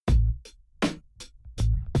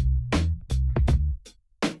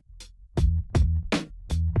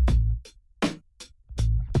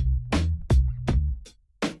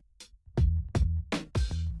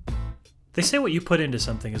They say what you put into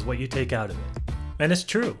something is what you take out of it. And it's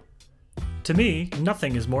true. To me,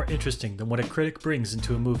 nothing is more interesting than what a critic brings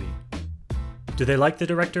into a movie. Do they like the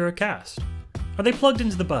director or cast? Are they plugged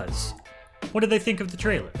into the buzz? What do they think of the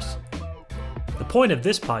trailers? The point of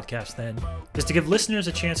this podcast, then, is to give listeners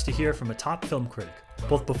a chance to hear from a top film critic,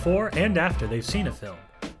 both before and after they've seen a film,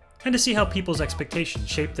 and to see how people's expectations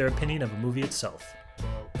shape their opinion of a movie itself.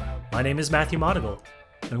 My name is Matthew Modigal,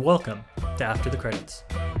 and welcome to After the Credits.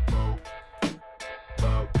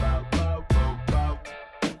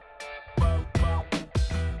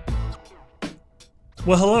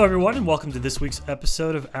 Well, hello everyone, and welcome to this week's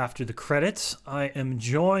episode of After the Credits. I am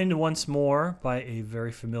joined once more by a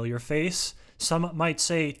very familiar face. Some might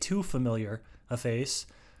say too familiar a face.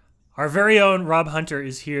 Our very own Rob Hunter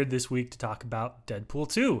is here this week to talk about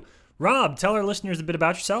Deadpool 2. Rob, tell our listeners a bit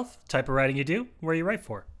about yourself, type of writing you do, where you write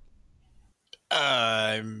for.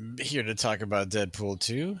 I'm here to talk about Deadpool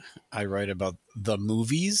 2. I write about the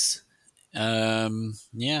movies. Yeah.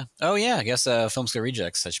 Oh, yeah. I guess Film School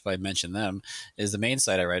Rejects, I should probably mention them, is the main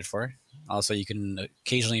site I write for. Also, you can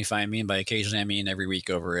occasionally find me, and by occasionally I mean every week,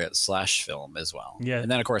 over at /film as well. Yeah. And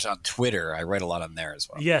then, of course, on Twitter, I write a lot on there as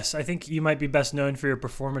well. Yes, I think you might be best known for your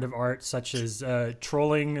performative art, such as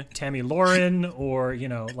trolling Tammy Lauren or,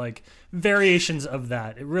 like variations of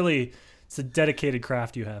that. It's a dedicated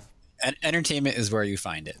craft you have. And entertainment is where you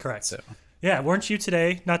find it. Correct. So. Yeah, weren't you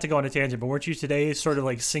today, not to go on a tangent, but weren't you today sort of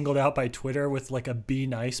like singled out by Twitter with like a be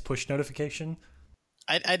nice push notification?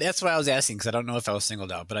 That's what I was asking, because I don't know if I was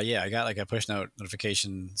singled out. But I got like a push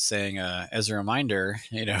notification saying, as a reminder,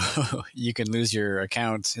 you can lose your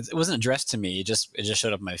account. It wasn't addressed to me. It just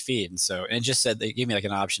showed up in my feed. And it just said, they gave me like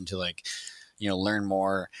an option to learn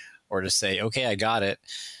more, or to say, okay, I got it.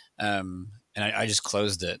 And I just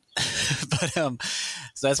closed it. But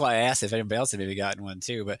so that's why I asked if anybody else had maybe gotten one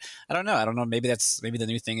too. But I don't know. Maybe the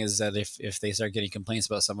new thing is that if they start getting complaints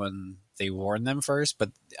about someone, they warn them first. But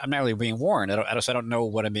I'm not really being warned. I don't know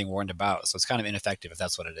what I'm being warned about. So it's kind of ineffective if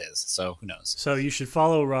that's what it is. So who knows? So you should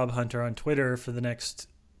follow Rob Hunter on Twitter for the next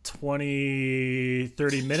 20,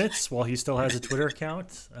 30 minutes while he still has a Twitter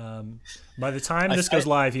account. By the time this goes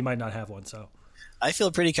live, he might not have one. So I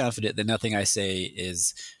feel pretty confident that nothing I say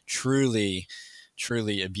is truly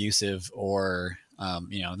abusive or,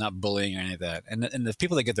 not bullying or any of that. And the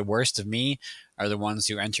people that get the worst of me are the ones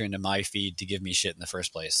who enter into my feed to give me shit in the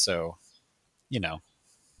first place. So, And what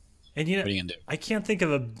are you gonna do? I can't think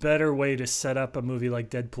of a better way to set up a movie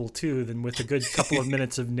like Deadpool 2 than with a good couple of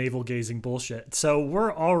minutes of navel-gazing bullshit. So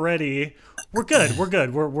we're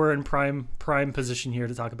good. We're in prime position here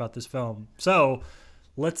to talk about this film. So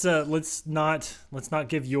let's not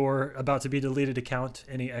give your about to be deleted account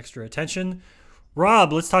any extra attention.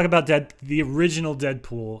 Rob, let's talk about the original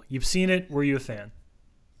Deadpool. You've seen it. Were you a fan?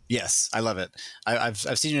 Yes, I love it. I've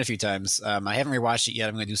seen it a few times. I haven't rewatched it yet.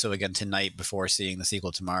 I'm going to do so again tonight before seeing the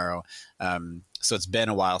sequel tomorrow. So it's been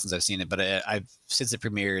a while since I've seen it, but I've since it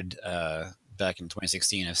premiered back in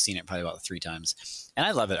 2016. I've seen it probably about 3 times, and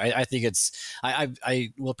I love it. I think it's. I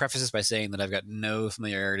will preface this by saying that I've got no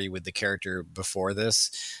familiarity with the character before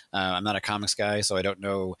this. I'm not a comics guy, so I didn't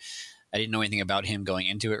know anything about him going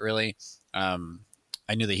into it really.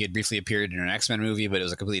 I knew that he had briefly appeared in an X-Men movie, but it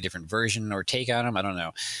was a completely different version or take on him. I don't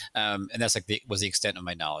know. And that's was the extent of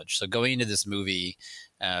my knowledge. So going into this movie,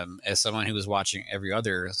 as someone who was watching every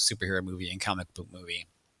other superhero movie and comic book movie,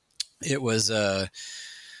 it was, I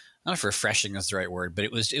don't know if refreshing is the right word, but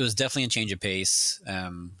it was definitely a change of pace.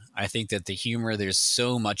 I think that the humor, there's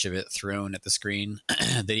so much of it thrown at the screen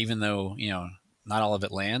that even though, not all of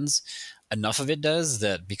it lands, enough of it does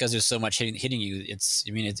that because there's so much hitting you,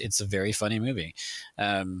 it's a very funny movie.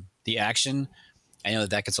 The action, I know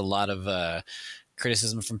that gets a lot of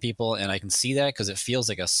criticism from people, and I can see that because it feels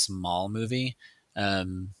like a small movie.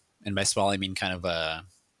 And by small, I mean kind of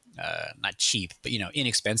not cheap, but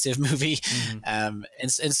inexpensive movie. Mm-hmm.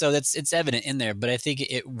 And so it's evident in there, but I think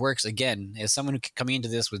it works again as someone coming into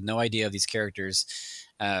this with no idea of these characters.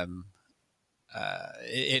 It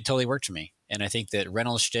totally worked for me. And I think that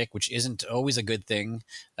Reynolds' shtick, which isn't always a good thing,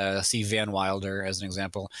 see Van Wilder as an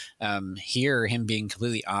example, here, him being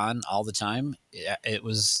completely on all the time, it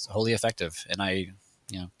was wholly effective. And I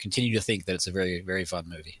continue to think that it's a very, very fun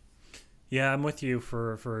movie. Yeah, I'm with you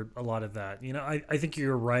for a lot of that. I think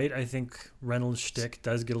you're right. I think Reynolds' shtick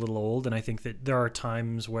does get a little old. And I think that there are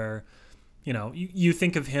times where, you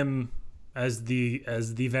think of him as the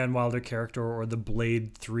Van Wilder character or the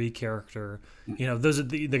Blade 3 character. Those are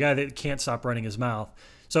the guy that can't stop running his mouth.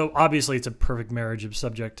 So obviously it's a perfect marriage of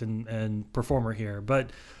subject and performer here.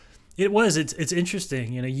 But it's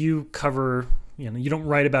interesting. You cover you don't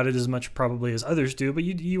write about it as much probably as others do, but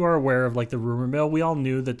you are aware of like the rumor mill. We all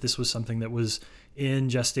knew that this was something that was in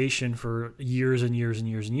gestation for years and years and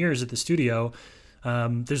years and years at the studio.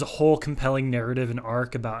 There's a whole compelling narrative and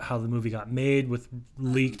arc about how the movie got made with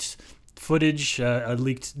leaked footage, a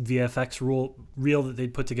leaked VFX reel that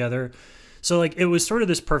they'd put together. So like it was sort of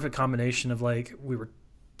this perfect combination of like we were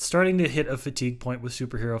starting to hit a fatigue point with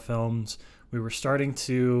superhero films. We were starting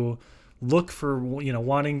to look for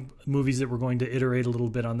wanting movies that were going to iterate a little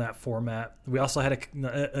bit on that format. We also had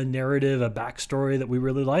a narrative, a backstory that we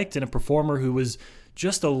really liked, and a performer who was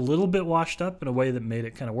just a little bit washed up in a way that made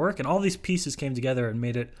it kind of work. And all these pieces came together and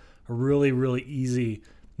made it a really, really easy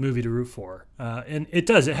movie to root for. And it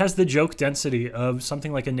does. It has the joke density of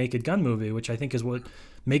something like a Naked Gun movie, which I think is what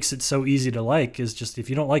makes it so easy to like, is just if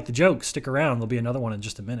you don't like the joke, stick around. There'll be another one in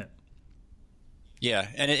just a minute. Yeah,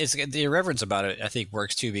 and it's the irreverence about it. I think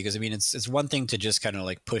works too because I mean it's one thing to just kind of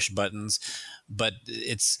like push buttons, but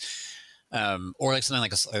it's or like something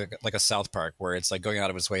like a South Park where it's like going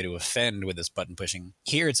out of its way to offend with this button pushing.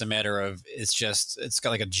 Here it's a matter of it's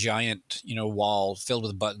got like a giant wall filled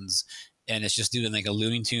with buttons, and it's just doing like a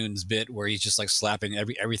Looney Tunes bit where he's just like slapping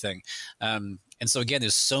everything. And so again,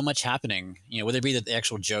 there's so much happening, whether it be the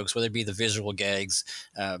actual jokes, whether it be the visual gags,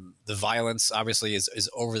 the violence obviously is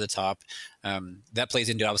over the top. That plays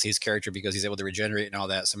into obviously his character because he's able to regenerate and all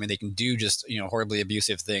that. So I mean, they can do just horribly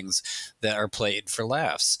abusive things that are played for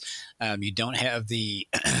laughs. You don't have the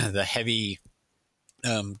the heavy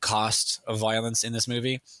cost of violence in this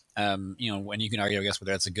movie. When you can argue, I guess,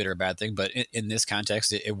 whether that's a good or a bad thing, but in this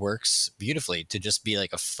context, it works beautifully to just be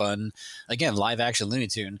like a fun, again, live action Looney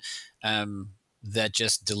Tune that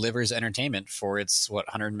just delivers entertainment for its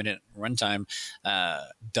 100-minute runtime.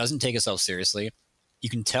 Doesn't take itself seriously. You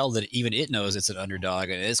can tell that even it knows it's an underdog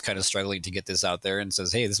and it is kind of struggling to get this out there and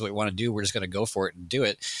says, "Hey, this is what we want to do. We're just going to go for it and do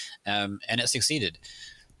it," and it succeeded.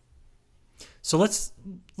 So let's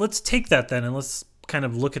take that then, and let's kind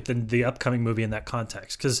of look at the upcoming movie in that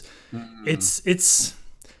context, because it's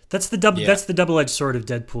that's the double-edged sword of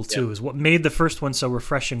Deadpool 2. Is what made the first one so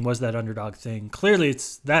refreshing was that underdog thing. Clearly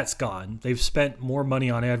that's gone. They've spent more money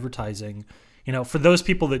on advertising. For those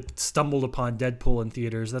people that stumbled upon Deadpool in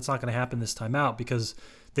theaters, that's not going to happen this time out because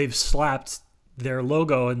they've slapped their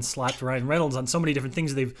logo and slapped Ryan Reynolds on so many different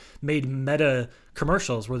things. They've made meta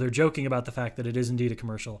commercials where they're joking about the fact that it is indeed a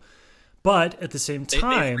commercial. But at the same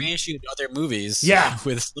time, they reissued other movies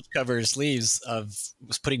with slipcover sleeves of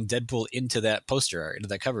putting Deadpool into that poster art, into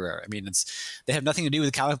that cover art. I mean, they have nothing to do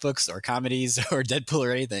with comic books or comedies or Deadpool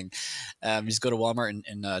or anything. You just go to Walmart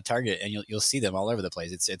and Target and you'll see them all over the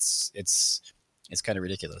place. It's kind of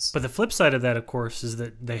ridiculous. But the flip side of that, of course, is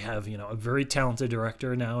that they have a very talented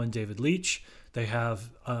director now in David Leitch. They have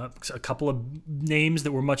a couple of names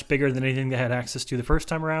that were much bigger than anything they had access to the first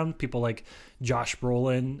time around. People like Josh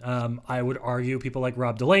Brolin. I would argue people like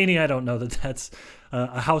Rob Delaney. I don't know that that's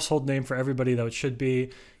a household name for everybody, though it should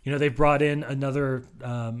be. They've brought in another,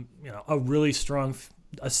 a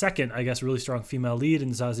second, I guess, really strong female lead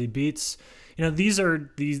in Zazie Beetz. These are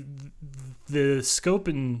the scope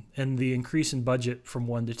and the increase in budget from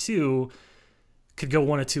 1 to 2 could go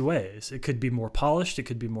one of two ways. It could be more polished. It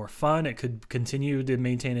could be more fun. It could continue to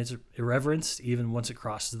maintain its irreverence even once it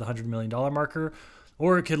crosses the $100 million marker,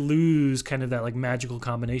 or it could lose kind of that like magical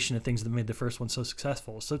combination of things that made the first one so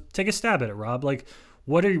successful. So take a stab at it, Rob. Like,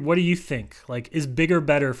 what do you think? Like, is bigger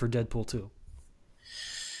better for Deadpool 2?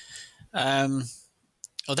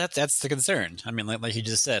 Well, that's the concern. I mean, like you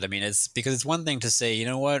just said. I mean, it's because it's one thing to say, you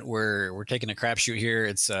know what, we're taking a crapshoot here.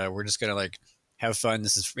 It's we're just gonna like have fun.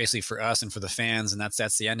 This is basically for us and for the fans, and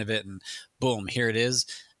that's the end of it. And boom, here it is.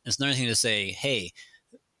 It's another thing to say, hey,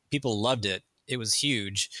 people loved it. It was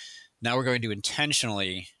huge. Now we're going to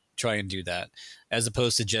intentionally try and do that, as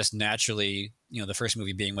opposed to just naturally, the first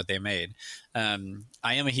movie being what they made. I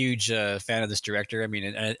am a huge fan of this director. I mean,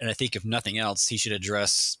 and I think if nothing else, he should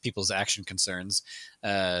address people's action concerns.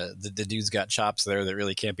 The dude's got chops there that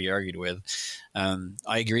really can't be argued with.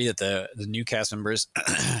 I agree that the new cast members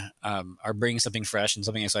are bringing something fresh and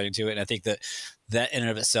something exciting to it. And I think that in and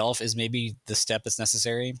of itself is maybe the step that's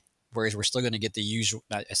necessary. Whereas we're still going to get the usual,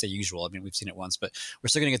 I say usual, I mean, we've seen it once, but we're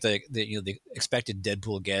still going to get the expected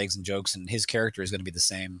Deadpool gags and jokes, and his character is going to be the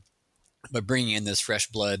same. But bringing in this fresh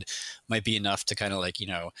blood might be enough to kind of like,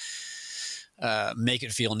 make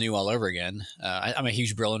it feel new all over again. I'm a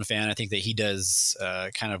huge Brolin fan. I think that he does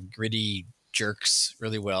kind of gritty jerks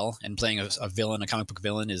really well, and playing a villain, a comic book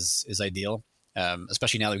villain is ideal,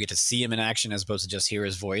 especially now that we get to see him in action as opposed to just hear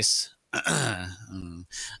his voice.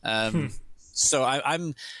 So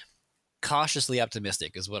I'm cautiously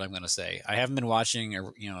optimistic is what I'm going to say. I haven't been watching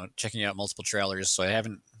or checking out multiple trailers, so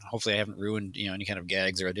hopefully I haven't ruined any kind of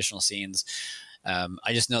gags or additional scenes.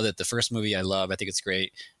 I just know that the first movie I love. I think it's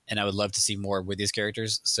great, and I would love to see more with these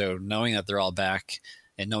characters. So knowing that they're all back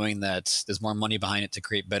and knowing that there's more money behind it to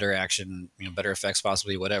create better action, better effects,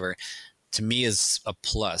 possibly whatever, to me is a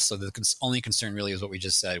plus. So the only concern really is what we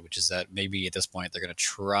just said, which is that maybe at this point they're going to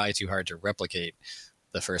try too hard to replicate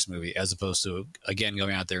the first movie, as opposed to again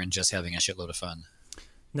going out there and just having a shitload of fun.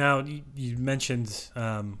 Now, you mentioned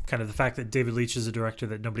kind of the fact that David Leitch is a director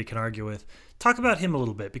that nobody can argue with. Talk about him a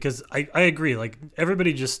little bit, because I agree. Like,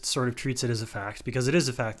 everybody just sort of treats it as a fact, because it is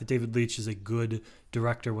a fact that David Leitch is a good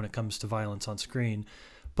director when it comes to violence on screen.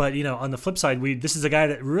 But, on the flip side, this is a guy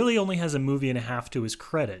that really only has a movie and a half to his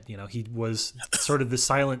credit. He was sort of the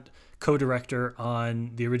silent co-director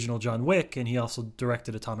on the original John Wick, and he also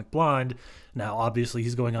directed Atomic Blonde. Now, obviously,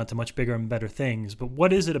 he's going on to much bigger and better things. But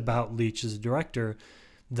what is it about Leitch as a director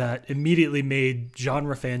that immediately made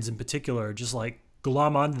genre fans in particular just like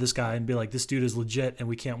glom onto this guy and be like, this dude is legit and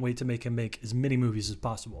we can't wait to make him make as many movies as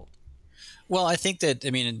possible? Well, I think that,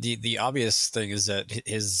 the obvious thing is that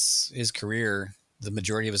his career, the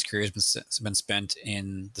majority of his career has been spent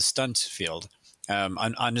in the stunt field,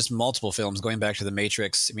 on just multiple films, going back to The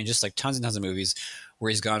Matrix. Just like tons and tons of movies where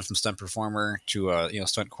he's gone from stunt performer to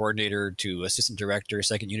stunt coordinator to assistant director,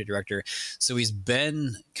 second unit director. So he's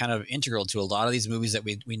been kind of integral to a lot of these movies that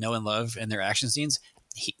we know and love, and their action scenes.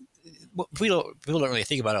 People don't really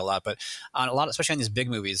think about it a lot, but on a lot, especially on these big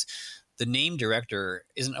movies, the name director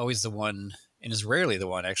isn't always the one, and is rarely the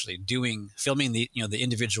one actually filming the the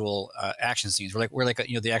individual action scenes. We're like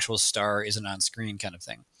the actual star isn't on screen kind of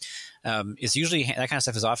thing. It's usually that kind of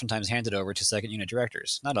stuff is oftentimes handed over to second unit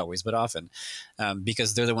directors, not always, but often,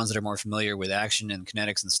 because they're the ones that are more familiar with action and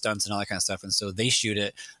kinetics and stunts and all that kind of stuff. And so they shoot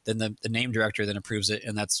it, then the name director then approves it,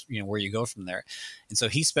 and that's where you go from there. And so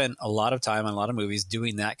he spent a lot of time on a lot of movies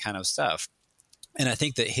doing that kind of stuff. And I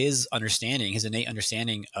think that his innate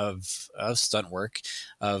understanding of stunt work,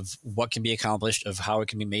 of what can be accomplished, of how it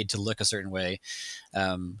can be made to look a certain way,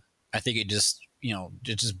 I think it just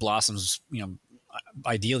blossoms,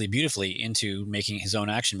 ideally beautifully into making his own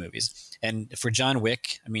action movies. And for John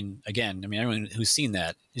Wick, everyone who's seen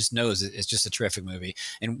that just knows it's just a terrific movie.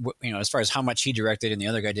 And as far as how much he directed and the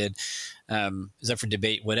other guy did, is up for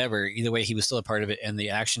debate. Whatever, either way, he was still a part of it, and the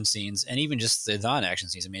action scenes, and even just the non-action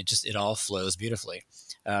scenes. It all flows beautifully.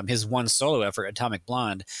 His one solo effort, Atomic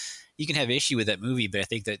Blonde, you can have issue with that movie, but I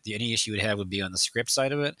think that any issue would have would be on the script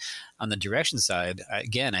side of it. On the direction side,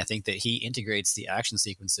 again, I think that he integrates the action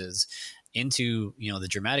sequences into the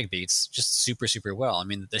dramatic beats just super, super well.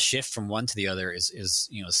 The shift from one to the other is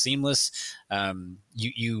seamless.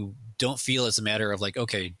 You don't feel it's a matter of like,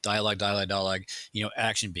 okay, dialogue,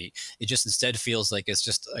 action beat. It just instead feels like it's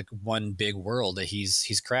just like one big world that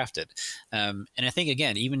he's crafted. And I think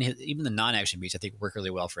again, even the non-action beats, I think work really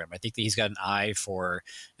well for him. I think that he's got an eye for,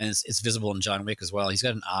 and it's visible in John Wick as well. He's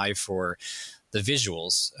got an eye for the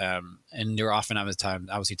visuals, and they're often at the time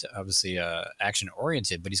obviously action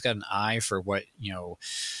oriented, but he's got an eye for what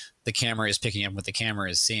the camera is picking up, what the camera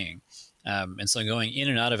is seeing, and so going in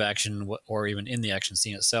and out of action, or even in the action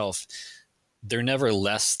scene itself, they're never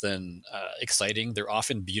less than exciting. They're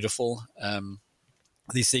often beautiful,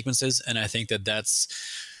 these sequences, and I think that that's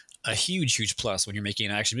a huge plus when you're making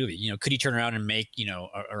an action movie. Could he turn around and make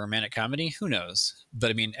a romantic comedy? Who knows?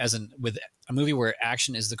 But with a movie where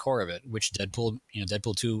action is the core of it, which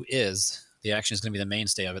Deadpool 2 is, the action is going to be the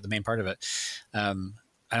mainstay of it, the main part of it.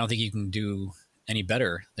 I don't think you can do any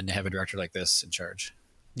better than to have a director like this in charge.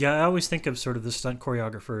 Yeah, I always think of sort of the stunt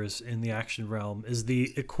choreographers in the action realm as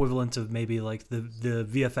the equivalent of maybe like the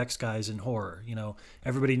VFX guys in horror.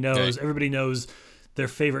 Everybody knows. Okay. Everybody knows their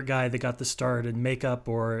favorite guy that got the start in makeup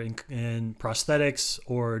or in prosthetics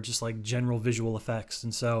or just like general visual effects.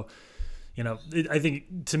 And so, I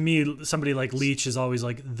think to me, somebody like Leitch is always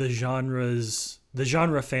like the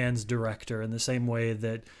genre fans director, in the same way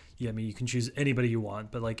that, you can choose anybody you want,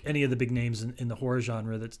 but like any of the big names in the horror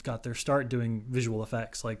genre that's got their start doing visual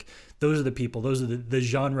effects, like those are the people, those are the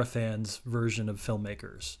genre fans version of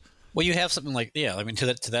filmmakers. Well, you have something like,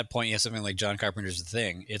 to that point, you have something like John Carpenter's The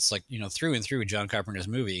Thing. It's like, through and through John Carpenter's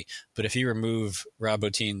movie. But if you remove Rob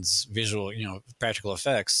Bottin's visual, practical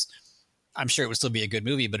effects, I'm sure it would still be a good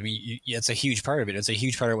movie. But it's a huge part of it. It's a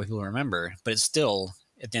huge part of what people remember. But it's still,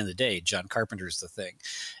 at the end of the day, John Carpenter's The Thing.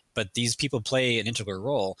 But these people play an integral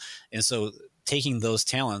role. And so taking those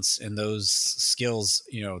talents and those skills,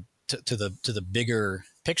 to the bigger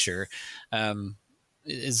picture, Stan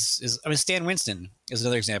Winston is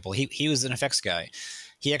another example. He was an effects guy.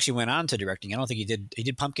 He actually went on to directing. I don't think he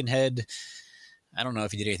did Pumpkinhead. I don't know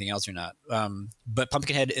if he did anything else or not. But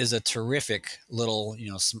Pumpkinhead is a terrific little,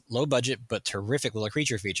 low budget but terrific little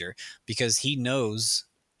creature feature because he knows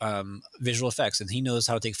visual effects and he knows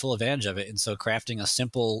how to take full advantage of it. And so crafting a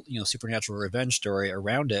simple, supernatural revenge story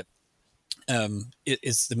around it,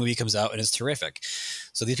 it's the movie comes out and it's terrific.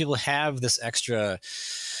 So these people have this extra,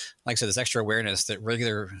 like I said, this extra awareness that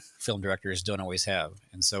regular film directors don't always have.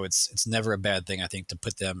 And so it's never a bad thing, I think, to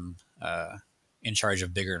put them in charge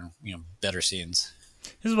of bigger, better scenes.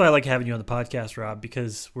 This is why I like having you on the podcast, Rob,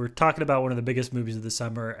 because we're talking about one of the biggest movies of the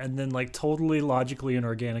summer, and then like totally logically and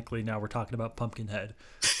organically, now we're talking about Pumpkinhead.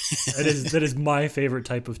 That is my favorite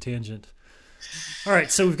type of tangent. All right,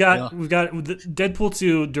 so we've got the Deadpool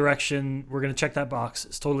 2 direction. We're gonna check that box.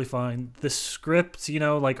 It's totally fine. The script,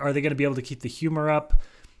 like, are they gonna be able to keep the humor up?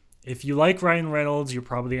 If you like Ryan Reynolds, you're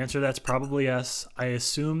probably the answer to that's probably yes. I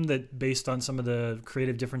assume that based on some of the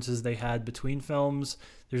creative differences they had between films,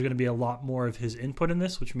 there's going to be a lot more of his input in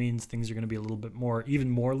this, which means things are going to be a little bit more,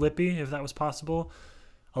 even more lippy, if that was possible.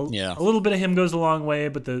 A little bit of him goes a long way,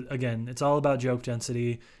 but again, it's all about joke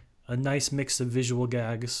density. A nice mix of visual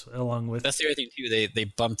gags along with. That's the other thing too. They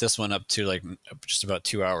bumped this one up to like just about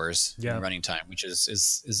 2 hours in running time, which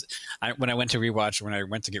is when I went to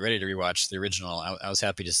get ready to rewatch the original, I was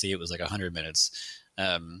happy to see it was like 100 minutes.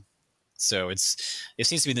 So it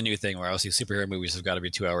seems to be the new thing where obviously superhero movies have got to be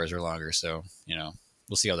 2 hours or longer. So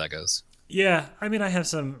we'll see how that goes. Yeah, I mean, I have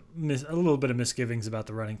a little bit of misgivings about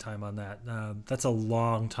the running time on that. That's a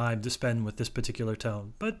long time to spend with this particular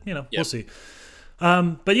tone, but we'll see.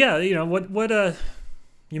 But yeah, what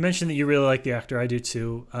you mentioned that you really like the actor. I do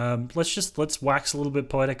too. Let's wax a little bit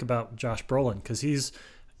poetic about Josh Brolin because he's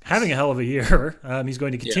having a hell of a year. He's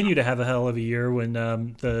going to continue to have a hell of a year when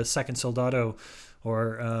the second Soldado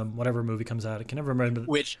or whatever movie comes out. I can never remember.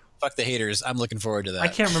 Which, fuck the haters. I'm looking forward to that. I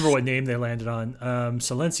can't remember what name they landed on.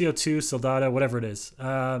 Silencio 2, Soldado, whatever it is.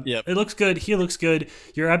 It looks good. He looks good.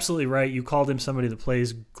 You're absolutely right. You called him somebody that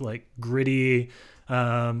plays like gritty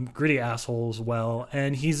assholes well,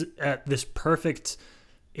 and he's at this perfect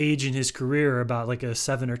age in his career, about like a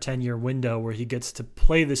 7 or 10 year window where he gets to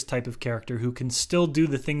play this type of character who can still do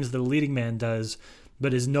the things that a leading man does,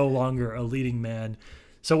 but is no longer a leading man.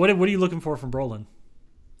 So what are you looking for from Brolin?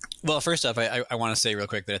 Well, first off, I want to say real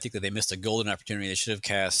quick that I think that they missed a golden opportunity. They should have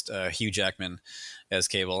cast Hugh Jackman as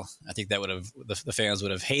Cable. I think that would have the fans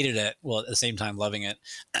would have hated it, while at the same time loving it.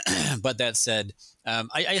 But that said,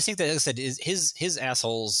 I just think that, as I said, his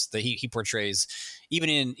assholes that he portrays, even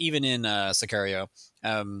in Sicario,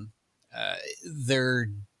 they're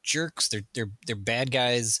jerks. They're bad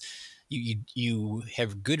guys. You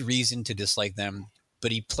have good reason to dislike them,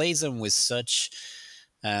 but he plays them with such.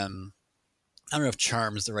 I don't know if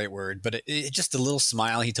charm is the right word, but it just a little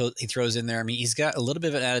smile he throws in there. I mean, he's got a little bit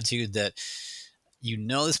of an attitude that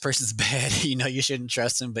this person's bad. You shouldn't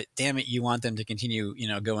trust him, but damn it, you want them to continue,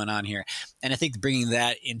 going on here. And I think bringing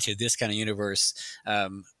that into this kind of universe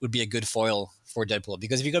would be a good foil for Deadpool.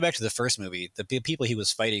 Because if you go back to the first movie, the people he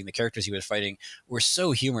was fighting, the characters he was fighting, were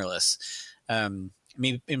so humorless. I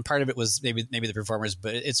mean, and part of it was maybe the performers,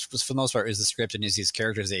 but it was for the most part is the script and these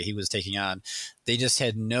characters that he was taking on. They just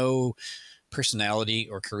had no personality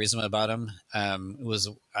or charisma about them.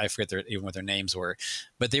 I forget even what their names were,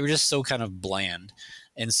 but they were just so kind of bland.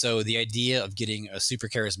 And so the idea of getting a super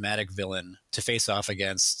charismatic villain to face off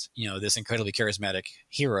against, this incredibly charismatic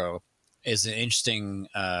hero is an interesting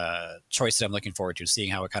choice that I'm looking forward to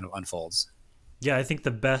seeing how it kind of unfolds. Yeah, I think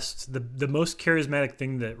the most charismatic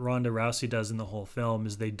thing that Ronda Rousey does in the whole film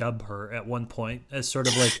is they dub her at one point as sort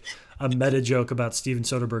of like a meta joke about Steven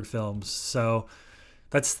Soderbergh films. So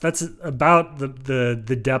that's about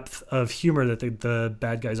the depth of humor that the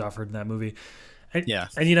bad guys offered in that movie.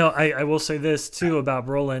 And I will say this too about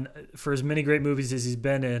Brolin. For as many great movies as he's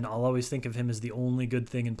been in, I'll always think of him as the only good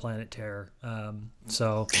thing in Planet Terror.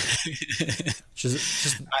 So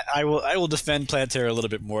I will defend Planet Terror a little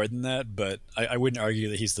bit more than that, but I wouldn't argue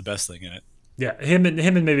that he's the best thing in it. Yeah, him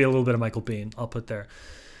and maybe a little bit of Michael Biehn I'll put there.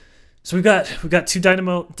 So we've got two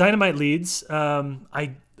Dynamite leads.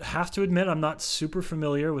 I have to admit I'm not super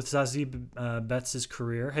familiar with Zazie Betz's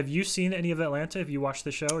career. Have you seen any of Atlanta? Have you watched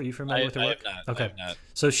the show? Are you familiar with her work? I have not. Okay. I have not.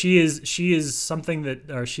 So she is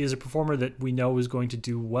something she is a performer that we know is going to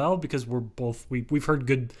do well because we've heard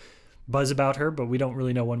good buzz about her, but we don't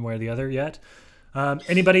really know one way or the other yet. Go ahead.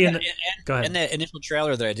 In that initial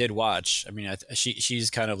trailer that I did watch, I mean, she's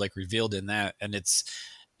kind of like revealed in that, and it's.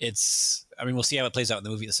 I mean, we'll see how it plays out in the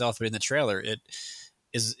movie itself, but in the trailer, it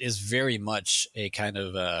is very much a kind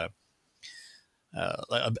of a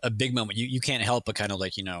big moment. You can't help but kind of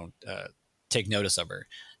like take notice of her.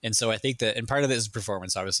 And so I think that, and part of it is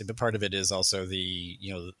performance, obviously, but part of it is also the,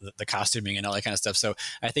 the costuming and all that kind of stuff. So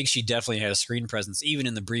I think she definitely had a screen presence, even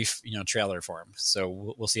in the brief, trailer form.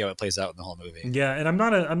 So we'll see how it plays out in the whole movie. Yeah, and I'm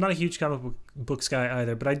not a huge comic books guy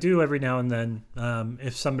either, but I do every now and then.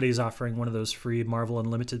 If somebody's offering one of those free Marvel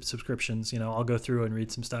Unlimited subscriptions, I'll go through and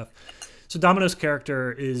read some stuff. So Domino's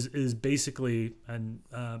character is basically, and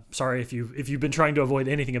sorry if you've been trying to avoid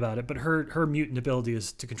anything about it, but her mutant ability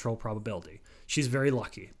is to control probability. She's very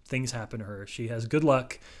lucky. Things happen to her. She has good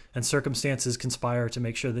luck, and circumstances conspire to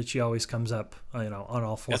make sure that she always comes up, on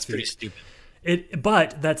all four feet. That's pretty stupid.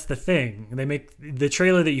 But that's the thing. They make the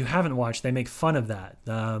trailer that you haven't watched. They make fun of that.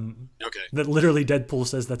 Okay. That literally Deadpool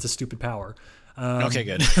says that's a stupid power. Okay,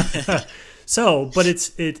 good. So, but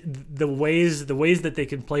the ways that they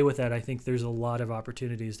can play with that. I think there's a lot of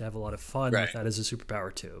opportunities to have a lot of fun with that as a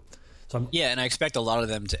superpower too. So and I expect a lot of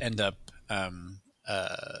them to end up,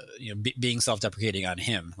 being self-deprecating on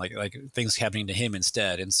him, like things happening to him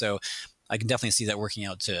instead. And so I can definitely see that working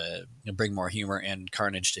out to bring more humor and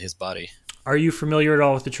carnage to his body. Are you familiar at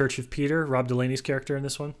all with the Church of Peter, Rob Delaney's character in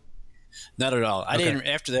this one? Not at all. I didn't.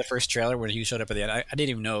 After that first trailer when he showed up at the end, I didn't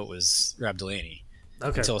even know it was Rob Delaney.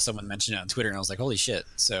 Okay. Until someone mentioned it on Twitter, and I was like, "Holy shit!"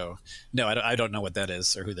 So, no, I don't know what that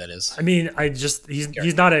is or who that is. I mean,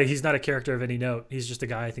 he's not a character of any note. He's just a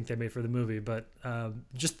guy I think they made for the movie. But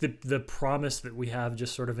just the promise that we have,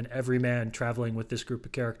 just sort of an everyman traveling with this group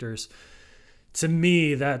of characters. To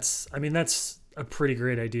me, that's a pretty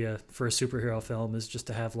great idea for a superhero film, is just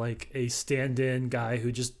to have like a stand-in guy who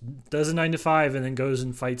just does a 9 to 5 and then goes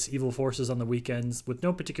and fights evil forces on the weekends with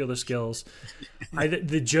no particular skills.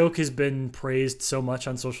 The joke has been praised so much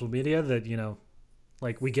on social media that,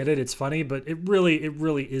 like, we get it, it's funny, but it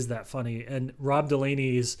really is that funny. And Rob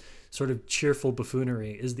Delaney's sort of cheerful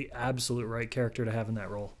buffoonery is the absolute right character to have in that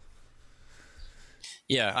role.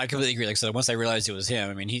 Yeah, I completely agree. Like I said, once I realized it was him,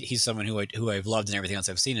 I mean, he's someone who I've loved and everything else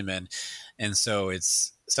I've seen him in, and so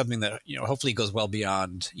it's something that hopefully goes well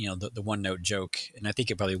beyond the one note joke, and I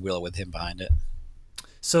think it probably will with him behind it.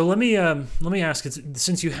 So let me ask,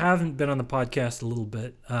 since you haven't been on the podcast a little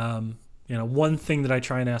bit, one thing that I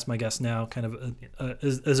try and ask my guests now, kind of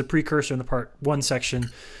as a precursor in the part one section,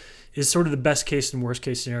 is sort of the best case and worst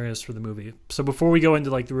case scenarios for the movie. So before we go into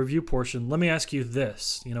like the review portion, let me ask you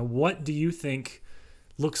this: what do you think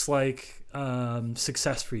looks like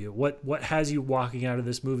success for you? What has you walking out of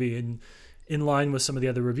this movie in line with some of the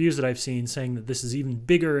other reviews that I've seen, saying that this is even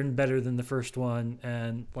bigger and better than the first one,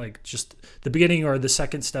 and like just the beginning or the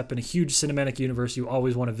second step in a huge cinematic universe you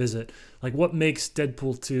always want to visit? Like, what makes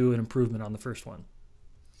Deadpool 2 an improvement on the first one?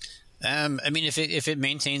 I mean, if it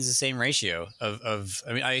maintains the same ratio of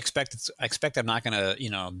I expect I'm not going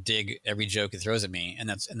to dig every joke it throws at me, and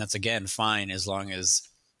that's again fine as long as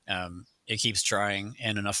it keeps trying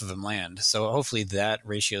and enough of them land. So hopefully that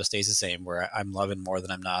ratio stays the same, where I'm loving more than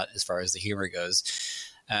I'm not as far as the humor goes.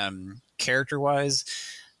 Character wise,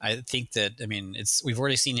 I think that, we've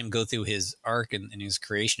already seen him go through his arc and his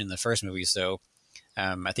creation in the first movie. So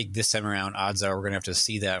I think this time around, odds are we're going to have to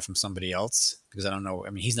see that from somebody else, because I don't know.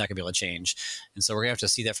 He's not going to be able to change. And so we're going to have to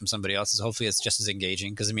see that from somebody else. So hopefully it's just as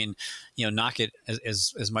engaging, because knock it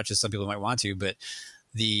as much as some people might want to, but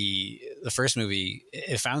the first movie,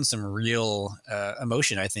 it found some real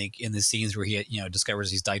emotion, I think, in the scenes where he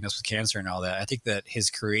discovers he's diagnosed with cancer and all that. I think that his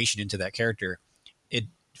creation into that character, it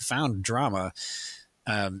found drama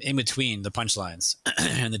in between the punchlines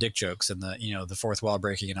and the dick jokes and the fourth wall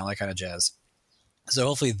breaking and all that kind of jazz. So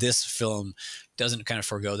hopefully this film doesn't kind of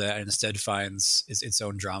forego that and instead finds its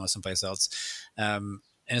own drama someplace else. And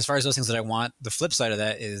as far as those things that I want, the flip side of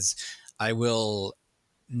that is I will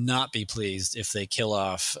not be pleased if they kill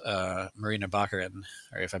off Marina Baccarin,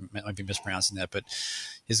 or if I might be mispronouncing that, but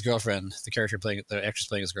his girlfriend, the actress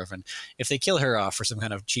playing his girlfriend, if they kill her off for some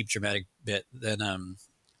kind of cheap dramatic bit, then I'm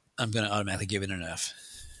going to automatically give it an F.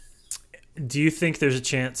 Do you think there's a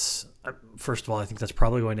chance? First of all, I think that's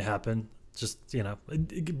probably going to happen. Just,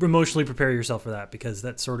 emotionally prepare yourself for that, because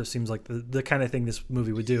that sort of seems like the kind of thing this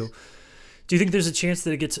movie would do. Do you think there's a chance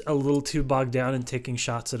that it gets a little too bogged down in taking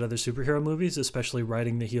shots at other superhero movies, especially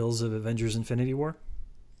riding the heels of Avengers Infinity War?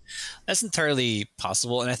 That's entirely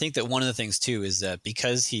possible. And I think that one of the things, too, is that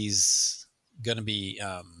because he's going to be,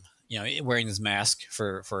 wearing his mask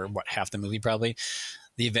for half the movie probably,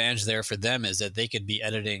 the advantage there for them is that they could be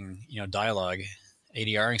editing, dialogue,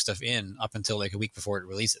 ADRing stuff in up until like a week before it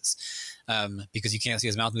releases, because you can't see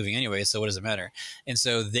his mouth moving anyway. So what does it matter? And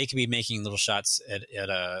so they could be making little shots at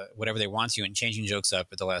whatever they want to and changing jokes up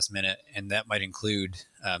at the last minute. And that might include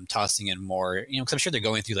tossing in more, because I'm sure they're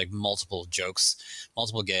going through like multiple jokes,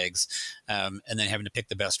 multiple gags, and then having to pick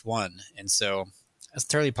the best one. And so That's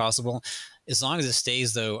entirely possible, as long as it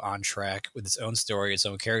stays though on track with its own story, its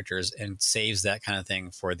own characters, and saves that kind of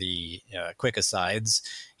thing for the quick asides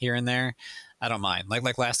here and there. I don't mind.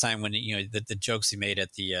 Like last time when the jokes he made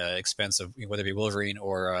at the expense of whether it be Wolverine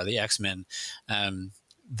or the X-Men.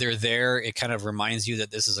 They're there. It kind of reminds you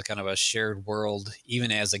that this is a kind of a shared world,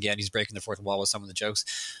 even as again he's breaking the fourth wall with some of the jokes.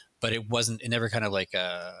 But it wasn't. It never kind of like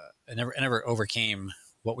it never overcame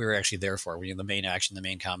what we were actually there for. The main action, the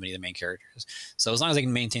main comedy, the main characters. So as long as I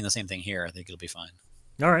can maintain the same thing here, I think it'll be fine.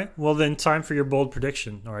 All right. Well, then time for your bold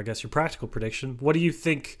prediction, or I guess your practical prediction. What do you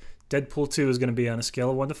think Deadpool 2 is going to be on a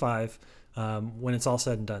scale of 1 to 5 when it's all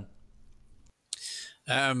said and done?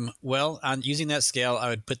 Well, on using that scale, I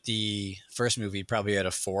would put the first movie probably at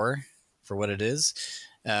a 4 for what it is.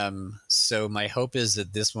 So my hope is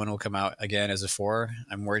that this one will come out again as a 4.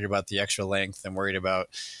 I'm worried about the extra length. I'm worried about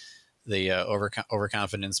the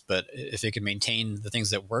overconfidence, but if it can maintain the things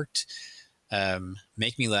that worked,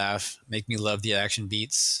 make me laugh, make me love the action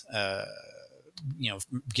beats,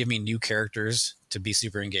 give me new characters to be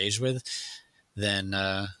super engaged with, then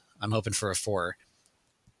I'm hoping for a 4.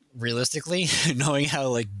 Realistically, knowing how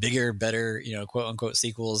like bigger, better, quote unquote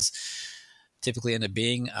sequels typically end up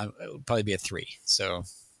being, it would probably be a 3. So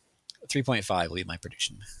 3.5 will be my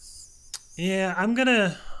prediction. Yeah, I'm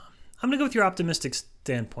gonna go with your optimistic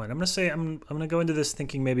standpoint. I'm gonna say I'm gonna go into this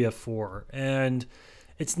thinking maybe a 4, and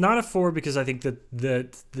it's not a 4 because I think that the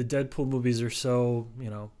Deadpool movies are so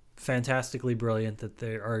fantastically brilliant that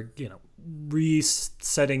they are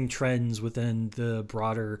resetting trends within the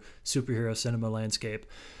broader superhero cinema landscape.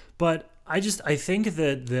 But I think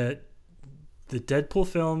that the Deadpool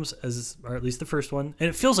films, or at least the first one, and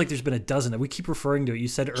it feels like there's been a dozen that we keep referring to it. You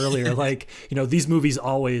said earlier, like, these movies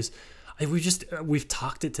always, we've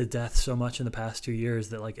talked it to death so much in the past 2 years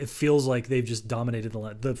that like it feels like they've just dominated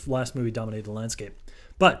the last movie dominated the landscape.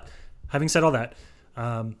 But having said all that,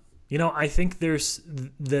 I think there's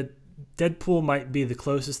that Deadpool might be the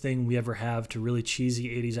closest thing we ever have to really cheesy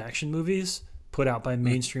 80s action movies put out by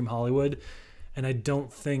mainstream Hollywood. And I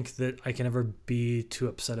don't think that I can ever be too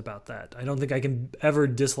upset about that. I don't think I can ever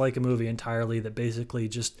dislike a movie entirely that basically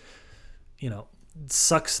just,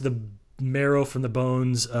 sucks the marrow from the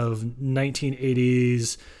bones of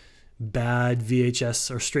 1980s bad VHS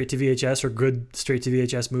or straight to VHS or good straight to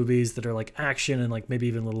VHS movies that are like action and like maybe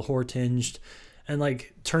even a little horror tinged, and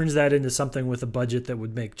like turns that into something with a budget that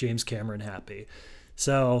would make James Cameron happy.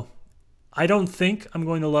 So I don't think I'm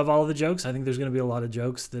going to love all of the jokes. I think there's going to be a lot of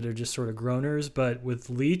jokes that are just sort of groaners, but with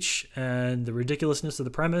Leach and the ridiculousness of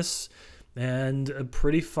the premise and a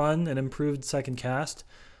pretty fun and improved second cast,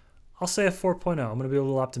 I'll say a 4.0. I'm going to be a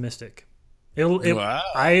little optimistic. Wow.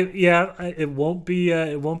 It won't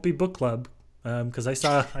be book club because I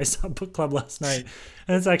saw book club last night,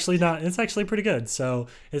 and it's actually pretty good. So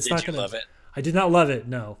it's not going to love it. I did not love it,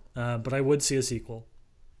 no, but I would see a sequel.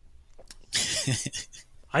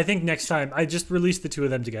 I think next time I just release the two of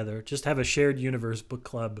them together, just have a shared universe book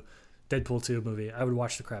club Deadpool 2 movie. I would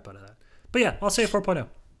watch the crap out of that. But yeah, I'll say a 4.0.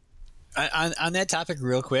 On that topic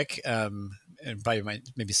real quick, and probably might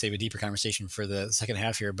maybe save a deeper conversation for the second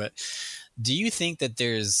half here, but do you think that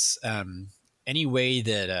there's any way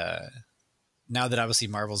that now that obviously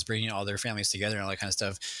Marvel's bringing all their families together and all that kind of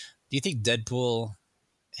stuff, do you think Deadpool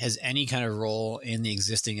has any kind of role in the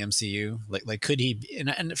existing MCU? Like could he?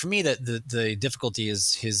 And for me, that the difficulty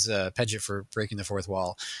is his penchant for breaking the fourth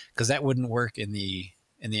wall, because that wouldn't work in the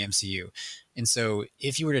MCU. And so,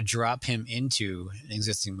 if you were to drop him into an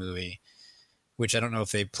existing movie, which I don't know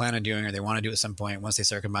if they plan on doing or they want to do at some point once they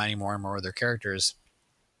start combining more and more of their characters,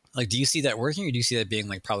 like, do you see that working, or do you see that being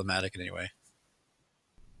like problematic in any way?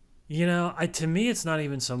 To me, it's not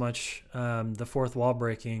even so much the fourth wall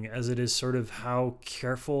breaking as it is sort of how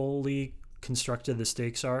carefully constructed the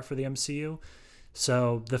stakes are for the MCU.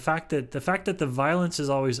 So the fact that the violence is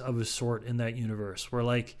always of a sort in that universe, where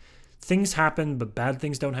like things happen, but bad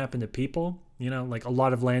things don't happen to people. Like a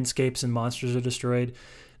lot of landscapes and monsters are destroyed.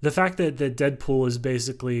 The fact that Deadpool is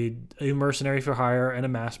basically a mercenary for hire and a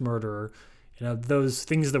mass murderer. Those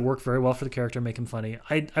things that work very well for the character make him funny.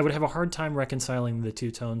 I would have a hard time reconciling the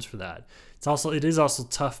two tones for that. It is also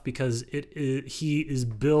tough because he is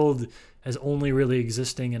billed as only really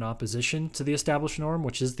existing in opposition to the established norm,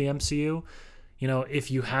 which is the MCU.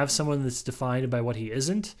 If you have someone that's defined by what he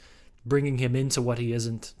isn't, bringing him into what he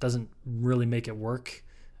isn't doesn't really make it work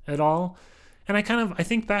at all. And I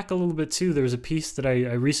think back a little bit too. There was a piece that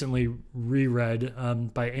I recently reread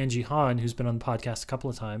by Angie Han, who's been on the podcast a couple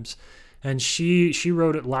of times. And she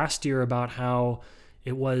wrote it last year about how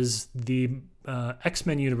it was the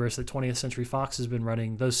X-Men universe that 20th Century Fox has been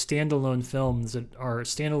running, those standalone films that are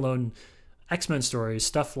standalone X-Men stories,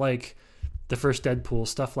 stuff like the first Deadpool,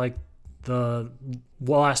 stuff like the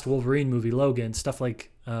last Wolverine movie, Logan, stuff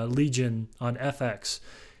like Legion on FX,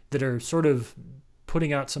 that are sort of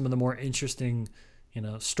putting out some of the more interesting,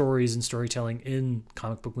 stories and storytelling in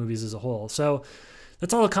comic book movies as a whole. So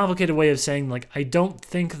that's all a complicated way of saying, like, I don't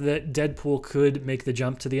think that Deadpool could make the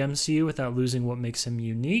jump to the MCU without losing what makes him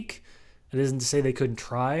unique. It isn't to say they couldn't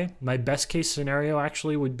try. My best case scenario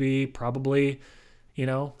actually would be probably,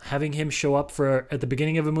 having him show up at the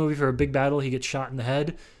beginning of a movie for a big battle. He gets shot in the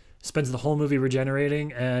head, spends the whole movie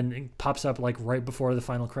regenerating, and pops up like right before the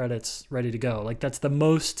final credits, ready to go. Like, that's the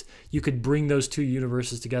most you could bring those two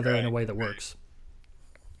universes together in a way that works.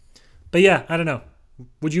 But yeah, I don't know.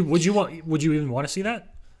 Would you even want to see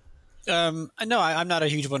that? No, I'm not a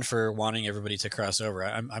huge one for wanting everybody to cross over.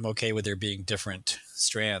 I'm okay with there being different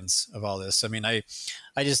strands of all this. I mean, I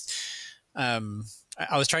was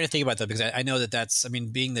trying to think about that because I know that's,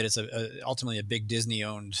 being that it's ultimately a big Disney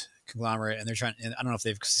owned conglomerate, and they're trying, and I don't know if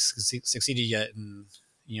they've succeeded yet. And,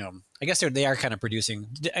 I guess they are kind of producing.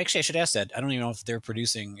 Actually, I should ask that. I don't even know if they're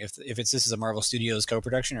producing, if this is a Marvel Studios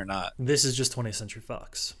co-production or not. This is just 20th Century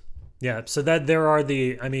Fox. Yeah. So that there are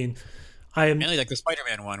I am mainly like the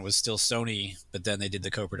Spider-Man one was still Sony, but then they did the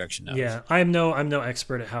co-production of. Yeah, I'm no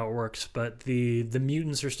expert at how it works, but the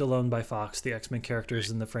mutants are still owned by Fox. The X-Men characters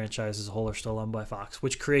in the franchise as a whole are still owned by Fox,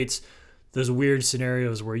 which creates those weird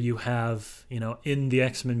scenarios where you have, in the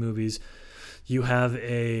X-Men movies, you have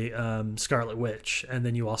a Scarlet Witch, and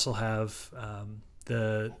then you also have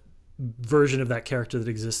the version of that character that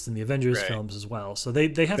exists in the Avengers films as well. So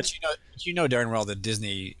they have. But you know darn well that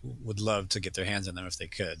Disney would love to get their hands on them if they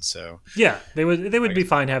could. So yeah, they would be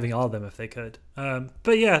fine having all of them if they could.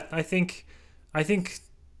 But yeah, I think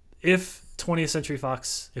if 20th Century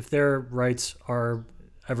Fox, if their rights are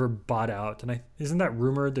ever bought out, and isn't that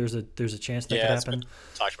rumored? There's a chance that could happen. It's been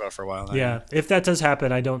talked about for a while now. Yeah, if that does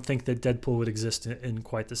happen, I don't think that Deadpool would exist in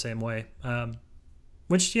quite the same way.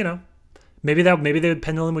 Which maybe the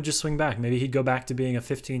pendulum would just swing back. Maybe he'd go back to being a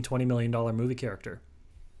 $15-20 million movie character.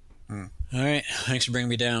 All right. Thanks for bringing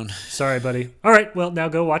me down. Sorry, buddy. All right. Well, now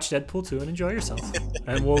go watch Deadpool 2 and enjoy yourself.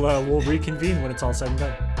 And we'll reconvene when it's all said and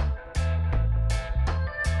done.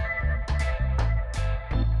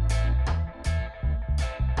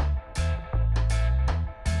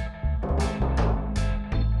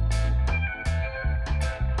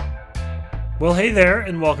 Well, hey there,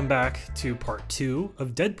 and welcome back to part 2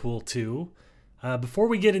 of Deadpool 2. Before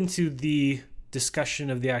we get into the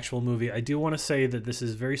discussion of the actual movie, I do want to say that this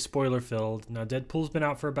is very spoiler-filled. Now, Deadpool's been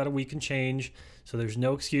out for about a week and change, so there's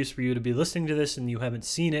no excuse for you to be listening to this and you haven't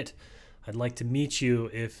seen it. I'd like to meet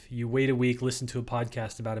you if you wait a week, listen to a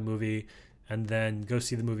podcast about a movie, and then go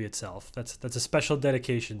see the movie itself. That's a special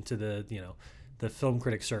dedication to the film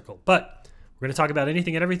critic circle. But we're going to talk about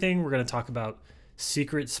anything and everything. We're going to talk about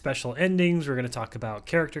secret special endings. We're going to talk about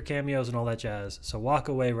character cameos and all that jazz. So walk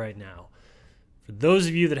away right now. For those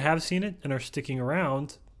of you that have seen it and are sticking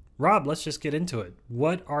around, Rob, let's just get into it.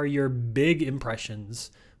 What are your big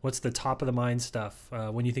impressions? What's the top of the mind stuff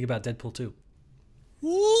when you think about Deadpool 2?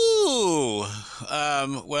 Ooh.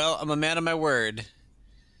 Well, I'm a man of my word.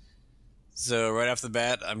 So right off the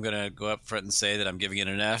bat, I'm going to go up front and say that I'm giving it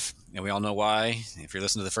an F. And we all know why. If you're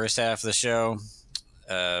listening to the first half of the show,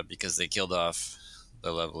 because they killed off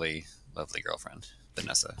the lovely, lovely girlfriend,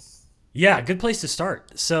 Vanessa. Yeah, good place to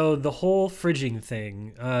start. So the whole fridging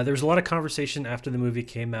thing, there was a lot of conversation after the movie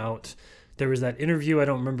came out. There was that interview, I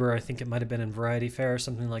don't remember, I think it might have been in Variety Fair or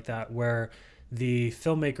something like that, where the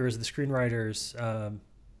filmmakers, the screenwriters,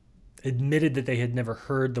 admitted that they had never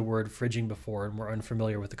heard the word fridging before and were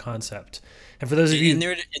unfamiliar with the concept. And for those of you... In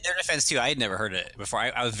their defense, too, I had never heard it before.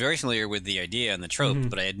 I was very familiar with the idea and the trope,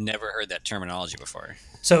 but I had never heard that terminology before.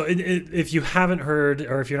 So if you haven't heard,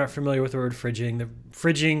 or if you're not familiar with the word fridging, the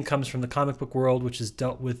fridging comes from the comic book world, which has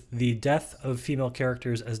dealt with the death of female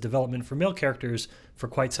characters as development for male characters for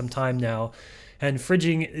quite some time now. And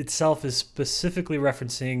fridging itself is specifically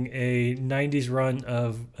referencing a 90s run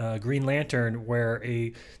of Green Lantern where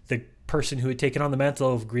the person who had taken on the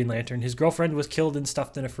mantle of Green Lantern, his girlfriend was killed and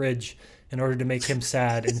stuffed in a fridge in order to make him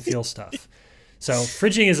sad and feel stuff. So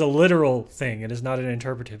fridging is a literal thing. It is not an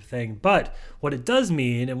interpretive thing. But what it does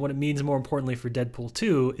mean, and what it means more importantly for Deadpool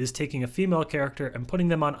 2, is taking a female character and putting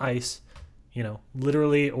them on ice,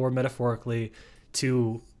 literally or metaphorically,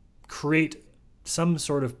 to create some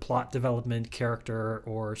sort of plot development, character,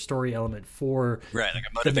 or story element for like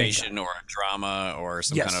a motivation or a drama or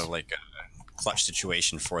some kind of like a clutch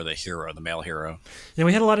situation for the hero, the male hero. And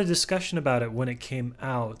we had a lot of discussion about it when it came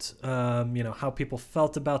out, how people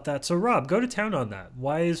felt about that. So Rob, go to town on that.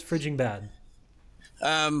 Why is fridging bad?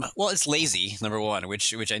 Well, it's lazy, number one,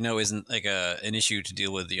 which I know isn't like an issue to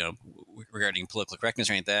deal with, regarding political correctness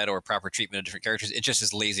or anything like that, or proper treatment of different characters. It just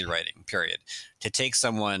is lazy writing. Period. To take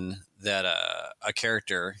someone that a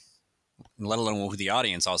character, let alone who the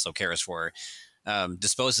audience also cares for,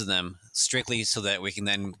 dispose of them strictly so that we can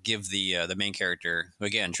then give the main character, who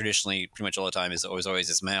again traditionally pretty much all the time is always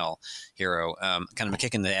this male hero, kind of a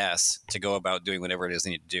kick in the ass to go about doing whatever it is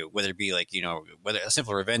they need to do, whether it be like whether a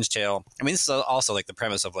simple revenge tale. I mean, this is also like the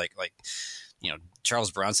premise of like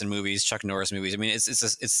Charles Bronson movies, Chuck Norris movies. I mean,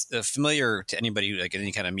 it's familiar to anybody like in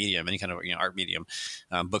any kind of medium, any kind of art medium,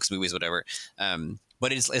 books, movies, whatever.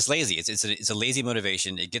 But it's lazy. It's a lazy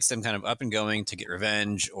motivation. It gets them kind of up and going to get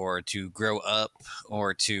revenge, or to grow up,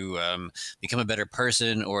 or to become a better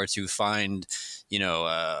person, or to find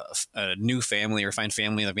a new family, or find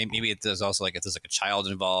family. Like maybe there's also like if there's like a child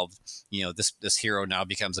involved, this hero now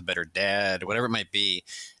becomes a better dad, whatever it might be.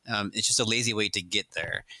 It's just a lazy way to get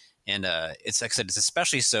there. And it's like I said, it's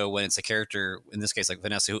especially so when it's a character, in this case, like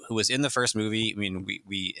Vanessa, who was in the first movie. I mean,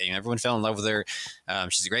 we everyone fell in love with her.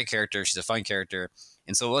 She's a great character. She's a fun character.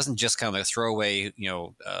 And so it wasn't just kind of a throwaway,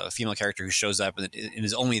 female character who shows up and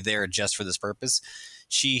is only there just for this purpose.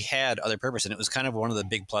 She had other purpose. And it was kind of one of the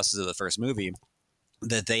big pluses of the first movie,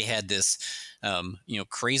 that they had this,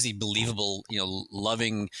 crazy, believable,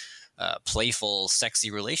 loving, playful, sexy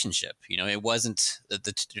relationship. It wasn't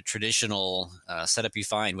the traditional setup you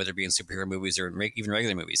find, whether it be in superhero movies or even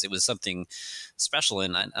regular movies. It was something special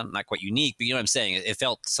and not quite unique, but you know what I'm saying? It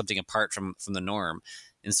felt something apart from the norm.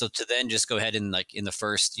 And so to then just go ahead and like in the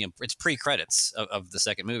first, it's pre-credits of the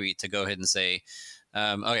second movie, to go ahead and say,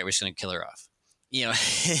 okay, we're just going to kill her off.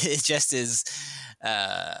 It just is,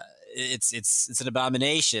 it's an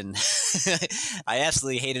abomination. I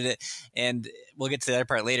absolutely hated it, and we'll get to the other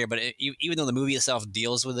part later. But even though the movie itself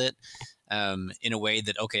deals with it in a way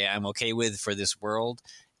that I'm okay with for this world,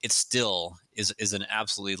 it still is an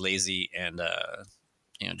absolutely lazy and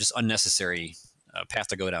just unnecessary path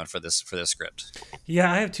to go down for this script.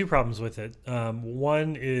 Yeah, I have two problems with it.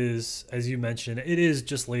 One is, as you mentioned, it is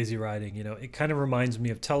just lazy writing. It kind of reminds me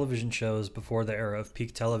of television shows before the era of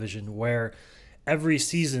peak television, where every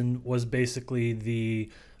season was basically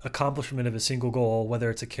the accomplishment of a single goal, whether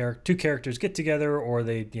it's two characters get together, or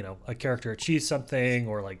they, a character achieves something,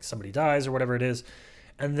 or like somebody dies or whatever it is.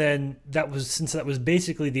 And then since that was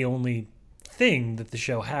basically the only thing that the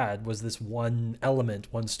show had, was this one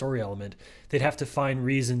story element, they'd have to find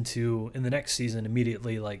reason to, in the next season,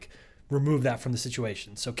 immediately like remove that from the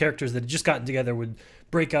situation. So characters that had just gotten together would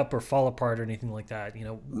break up or fall apart or anything like that.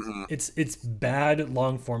 Mm-hmm. It's bad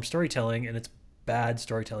long form storytelling, and it's bad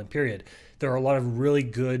storytelling, period. There are a lot of really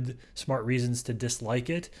good, smart reasons to dislike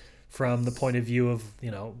it from the point of view of,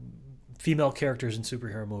 female characters in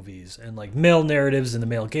superhero movies, and like male narratives and the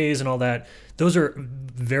male gaze and all that. Those are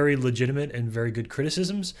very legitimate and very good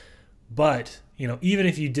criticisms. But, even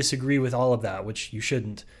if you disagree with all of that, which you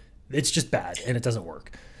shouldn't, it's just bad and it doesn't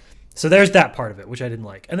work. So there's that part of it, which I didn't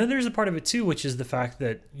like. And then there's a part of it too, which is the fact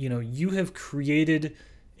that, you have created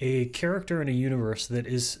a character in a universe that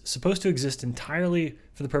is supposed to exist entirely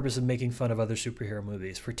for the purpose of making fun of other superhero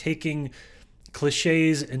movies, for taking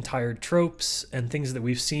cliches and tired tropes and things that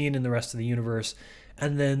we've seen in the rest of the universe,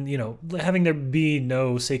 and then, having there be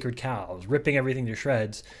no sacred cows, ripping everything to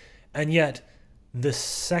shreds. And yet, the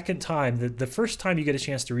second time, the first time you get a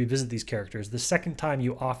chance to revisit these characters, the second time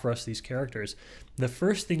you offer us these characters, the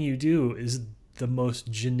first thing you do is the most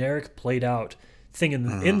generic, played out thing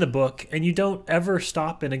in the book, and you don't ever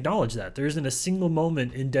stop and acknowledge that. There isn't a single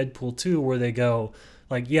moment in Deadpool 2 where they go,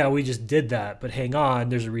 like, yeah, we just did that, but hang on,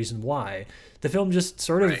 there's a reason why. The film just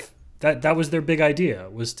sort of, that was their big idea,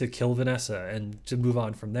 was to kill Vanessa and to move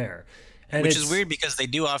on from there. And which is weird, because they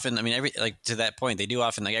do often, I mean, to that point, they do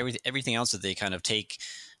often, like everything else that they kind of take,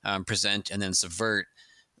 present, and then subvert.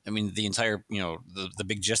 I mean, the entire, the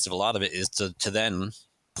big gist of a lot of it is to then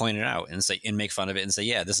point it out and say, and make fun of it and say,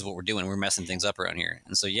 yeah, this is what we're doing. We're messing things up around here.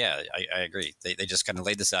 And so, yeah, I agree. They just kind of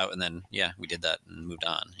laid this out, and then, yeah, we did that and moved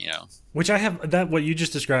on, Which I have, what you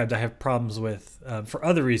just described, I have problems with for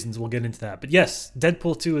other reasons. We'll get into that. But yes,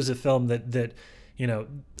 Deadpool 2 is a film that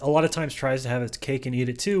a lot of times tries to have its cake and eat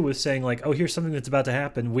it too, with saying like, oh, here's something that's about to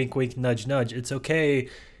happen. Wink, wink, nudge, nudge. It's okay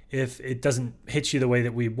if it doesn't hit you the way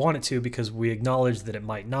that we want it to, because we acknowledge that it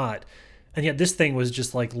might not. And yet this thing was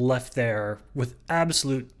just like left there with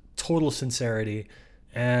absolute total sincerity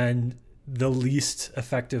and the least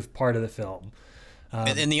effective part of the film.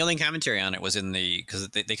 And the only commentary on it was because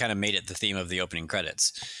they kind of made it the theme of the opening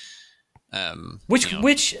credits.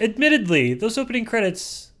 Which admittedly, those opening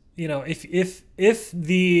credits, if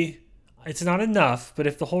the It's not enough, but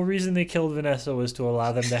if the whole reason they killed Vanessa was to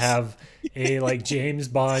allow them to have a like James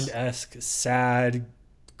Bond-esque sad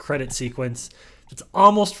credit sequence, it's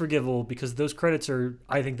almost forgivable because those credits are,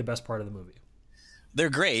 I think, the best part of the movie. They're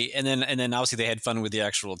great, and then obviously they had fun with the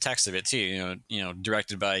actual text of it too.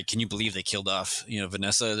 Directed by, can you believe they killed off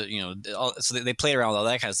Vanessa? So they played around with all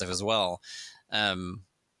that kind of stuff as well. Um,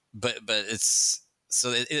 but it's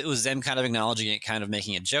so it was them kind of acknowledging it, kind of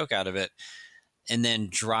making a joke out of it, and then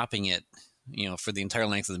dropping it, for the entire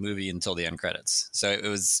length of the movie until the end credits. So it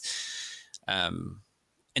was, and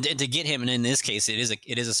to get him, and in this case, it is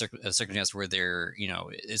a circumstance where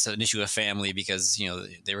it's an issue of family because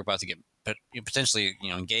they were about to get potentially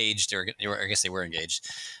engaged, or I guess they were engaged,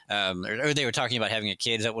 or they were talking about having a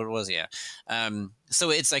kid. Is that what it was? Yeah. So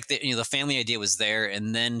it's like the family idea was there,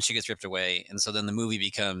 and then she gets ripped away, and so then the movie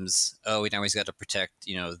becomes, oh, now he's got to protect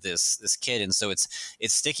this kid, and so it's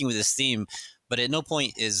sticking with this theme. But at no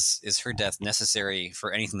point is her death necessary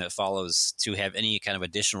for anything that follows to have any kind of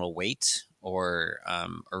additional weight or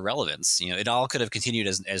relevance. It all could have continued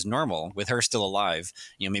as normal with her still alive.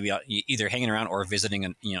 Maybe either hanging around or visiting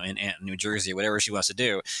in New Jersey or whatever she wants to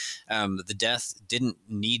do. The death didn't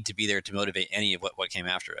need to be there to motivate any of what came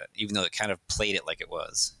after it, even though it kind of played it like it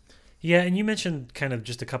was. Yeah, and you mentioned kind of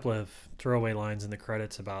just a couple of throwaway lines in the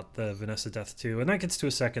credits about the Vanessa death too, and that gets to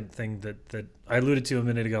a second thing that I alluded to a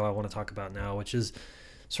minute ago I want to talk about now, which is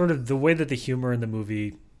sort of the way that the humor in the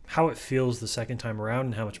movie, how it feels the second time around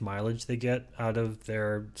and how much mileage they get out of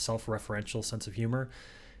their self-referential sense of humor.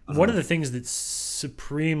 One of the things that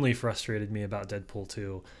supremely frustrated me about Deadpool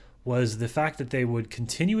 2 was the fact that they would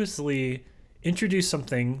continuously introduce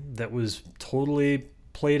something that was totally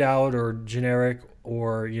played out or generic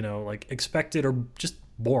or like expected or just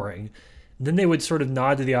boring. And then they would sort of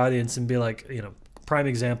nod to the audience and be like, prime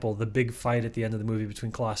example, the big fight at the end of the movie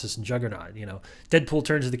between Colossus and Juggernaut. Deadpool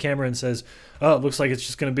turns to the camera and says, oh, it looks like it's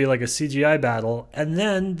just going to be like a CGI battle, and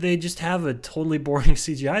then they just have a totally boring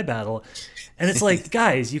CGI battle. And it's like,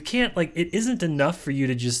 guys, you can't, like, it isn't enough for you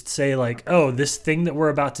to just say like, oh, this thing that we're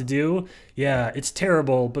about to do, yeah, it's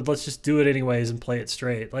terrible, but let's just do it anyways and play it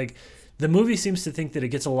straight. Like, the movie seems to think that it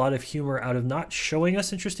gets a lot of humor out of not showing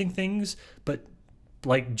us interesting things, but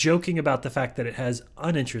like joking about the fact that it has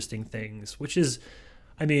uninteresting things, which is,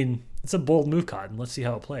 I mean, it's a bold move, Cotton. Let's see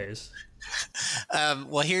how it plays.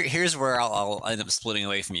 Well, here's where I'll end up splitting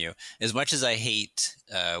away from you. As much as I hate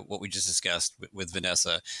what we just discussed with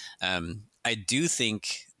Vanessa, I do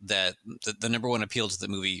think that the number one appeal to the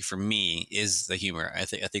movie for me is the humor. I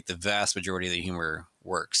think the vast majority of the humor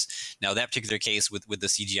works. Now, that particular case with the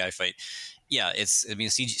CGI fight, yeah,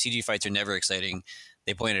 CG fights are never exciting.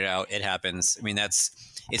 They pointed out it happens. I mean,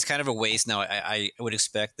 it's kind of a waste. Now, I would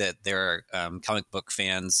expect that there are comic book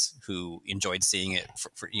fans who enjoyed seeing it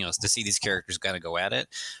for to see these characters kind of go at it.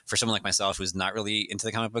 For someone like myself who's not really into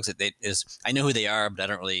the comic books, I know who they are, but I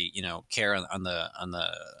don't really care on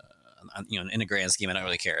in a grand scheme. I don't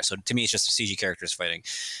really care. So to me, it's just CG characters fighting.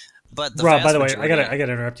 But Rob, by the way, I gotta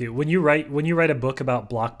interrupt you. When you write a book about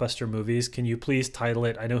blockbuster movies, can you please title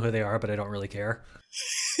it "I know who they are, but I don't really care"?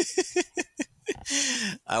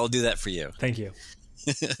 I will do that for you. Thank you.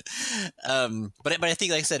 But I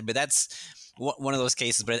think, like I said, but that's one of those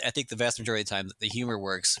cases. But I think the vast majority of the time, the humor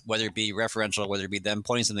works, whether it be referential, whether it be them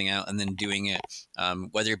pointing something out and then doing it,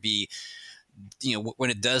 whether it be when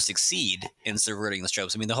it does succeed in subverting the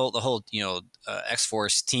tropes. I mean, the whole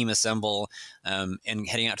X-Force team assemble and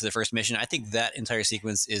heading out to the first mission. I think that entire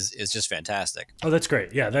sequence is just fantastic. Oh, that's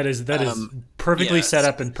great. Yeah, that is perfectly set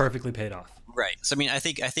up and perfectly paid off. Right. So I mean, I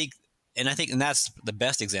think that's the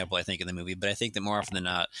best example, I think, in the movie. But I think that more often than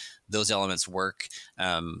not, those elements work.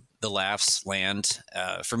 The laughs land.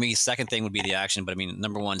 For me, second thing would be the action. But I mean,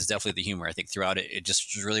 number one is definitely the humor. I think throughout it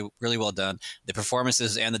just was really, really well done. The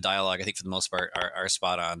performances and the dialogue, I think, for the most part, are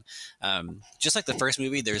spot on. Just like the first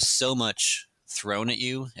movie, there's so much thrown at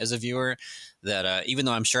you as a viewer that even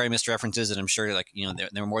though I'm sure I missed references and I'm sure there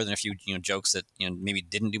were more than a few jokes that maybe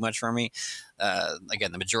didn't do much for me,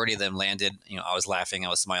 again, the majority of them landed. I was laughing, I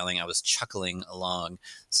was smiling, I was chuckling along.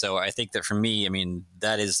 So I think that for me, I mean,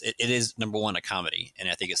 it is number one, a comedy, and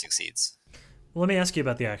I think it succeeds. Well, let me ask you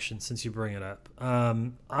about the action since you bring it up.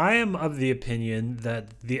 I am of the opinion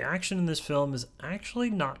that the action in this film is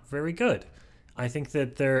actually not very good. I think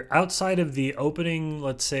that they're outside of the opening,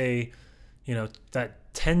 let's say,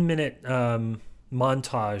 that 10-minute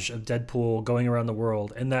montage of Deadpool going around the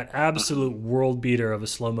world and that absolute world beater of a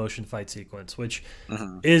slow motion fight sequence, which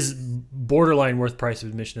is borderline worth price of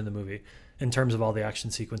admission in the movie in terms of all the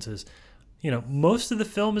action sequences. most of the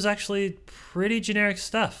film is actually pretty generic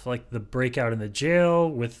stuff, like the breakout in the jail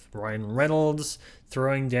with Ryan Reynolds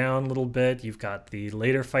throwing down a little bit. You've got the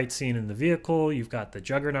later fight scene in the vehicle. You've got the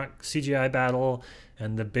Juggernaut CGI battle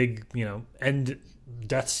and the big, end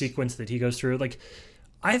death sequence that he goes through. Like,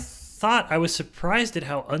 I thought I was surprised at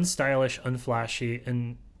how unstylish, unflashy,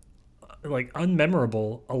 and like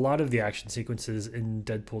unmemorable a lot of the action sequences in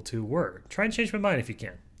Deadpool 2 were. Try and change my mind if you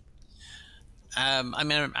can. I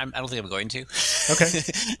mean, I don't think I'm going to. Okay.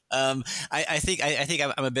 I think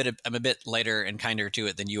I'm a bit lighter and kinder to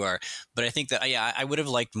it than you are, but I think that yeah, I would have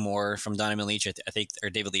liked more from Donovan Leitch. I think, or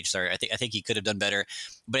David Leitch, sorry. I think he could have done better,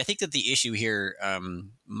 but I think that the issue here,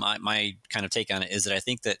 my kind of take on it is that I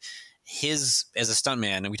think that his as a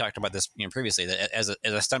stuntman, and we talked about this previously, that as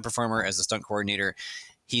a stunt performer, as a stunt coordinator,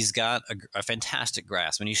 he's got a fantastic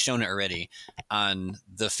grasp, and he's shown it already on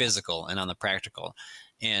the physical and on the practical.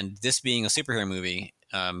 And this being a superhero movie,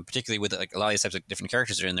 particularly with like a lot of these types of different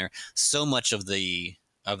characters are in there, so much of the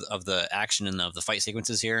the action and of the fight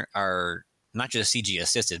sequences here are not just CG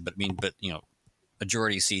assisted, but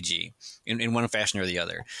majority CG in one fashion or the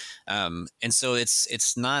other. And so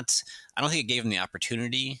it's not. I don't think it gave him the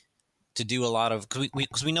opportunity to do a lot of,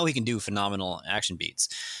 because we know he can do phenomenal action beats.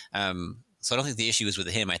 So I don't think the issue is with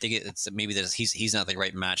him. I think it's maybe that he's not the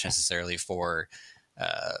right match necessarily for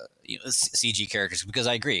CG characters, because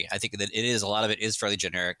I agree. I think that a lot of it is fairly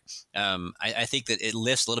generic. I think that it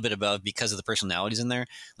lifts a little bit above because of the personalities in there.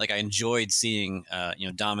 Like I enjoyed seeing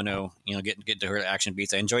Domino, get to her action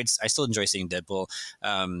beats. I still enjoy seeing Deadpool,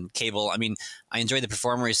 Cable. I mean, I enjoy the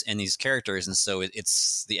performers and these characters, and so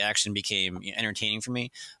it's the action became entertaining for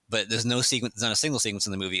me. But there's no sequence, there's not a single sequence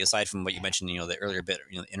in the movie aside from what you mentioned, the earlier bit,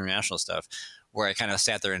 international stuff, where I kind of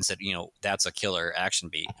sat there and said, that's a killer action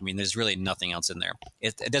beat. I mean, there's really nothing else in there.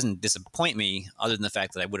 It doesn't disappoint me, other than the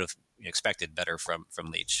fact that I would have expected better from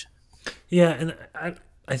Leitch. Yeah, and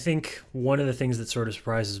I think one of the things that sort of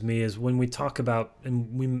surprises me is when we talk about,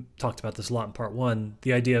 and we talked about this a lot in part one,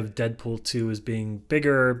 the idea of Deadpool 2 as being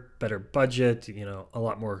bigger, better budget, a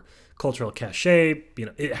lot more cultural cachet.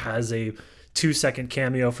 It has a 2-second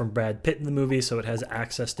cameo from Brad Pitt in the movie, so it has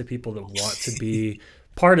access to people that want to be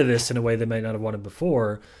part of this in a way they might not have wanted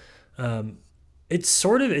before. It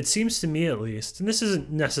seems to me at least, and this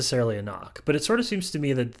isn't necessarily a knock, but it sort of seems to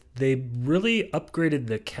me that they really upgraded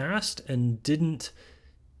the cast and didn't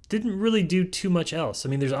really do too much else. I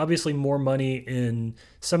mean, there's obviously more money in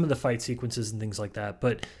some of the fight sequences and things like that,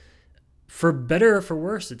 but for better or for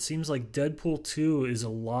worse, it seems like Deadpool 2 is a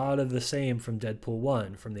lot of the same from Deadpool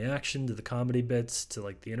 1, from the action to the comedy bits to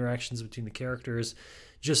like the interactions between the characters,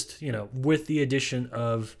 just, with the addition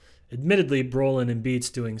of, admittedly, Brolin and Beats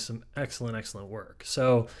doing some excellent work.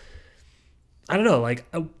 So I don't know, like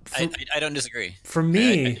I don't disagree. For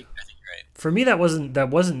me, I think you're right. For me that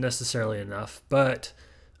wasn't necessarily enough, but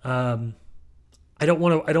I don't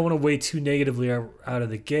want to weigh too negatively out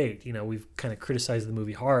of the gate. We've kind of criticized the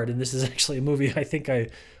movie hard, and this is actually a movie I think I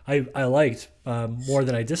liked more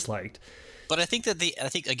than I disliked. But I think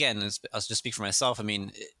again, I'll just speak for myself. I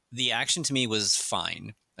mean, the action to me was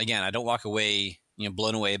fine. Again, I don't walk away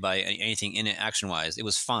blown away by anything in it action wise. It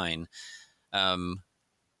was fine,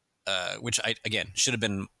 which I again should have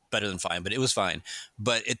been better than fine, but it was fine.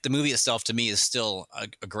 But the movie itself to me is still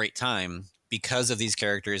a great time because of these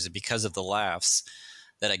characters and because of the laughs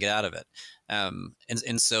that I get out of it.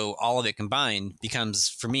 And so all of it combined becomes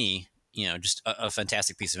for me, just a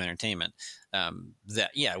fantastic piece of entertainment.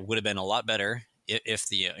 That would have been a lot better if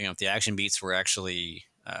the action beats were actually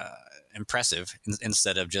impressive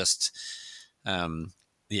instead of just the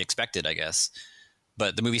expected, I guess.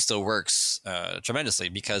 But the movie still works tremendously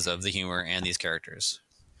because of the humor and these characters.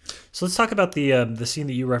 So let's talk about the scene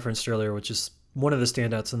that you referenced earlier, which is one of the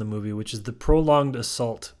standouts in the movie, which is the prolonged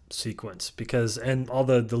assault sequence, and all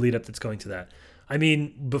the lead up that's going to that. I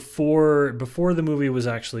mean, before the movie was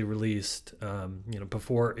actually released,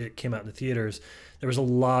 before it came out in the theaters, there was a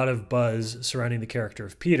lot of buzz surrounding the character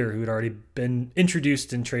of Peter, who had already been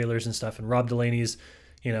introduced in trailers and stuff, and Rob Delaney's,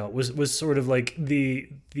 was sort of like the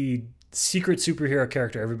secret superhero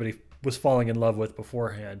character everybody was falling in love with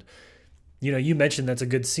beforehand. You mentioned that's a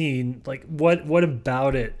good scene. Like, what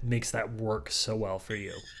about it makes that work so well for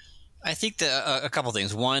you? I think that a couple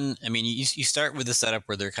things. One, I mean, you start with the setup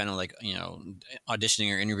where they're kind of like,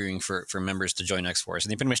 auditioning or interviewing for members to join X-Force,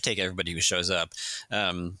 and they pretty much take everybody who shows up.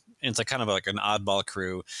 And it's like kind of like an oddball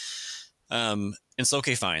crew. And so,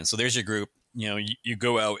 okay, fine. So there's your group. You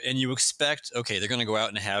go out and you expect, okay, they're going to go out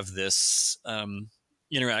and have this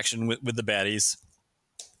interaction with the baddies.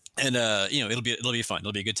 And it'll be fun.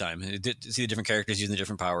 It'll be a good time. See the different characters using the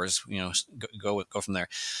different powers. Go from there.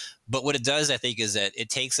 But what it does, I think, is that it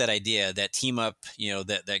takes that idea, that team up,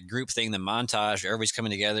 that group thing, the montage, where everybody's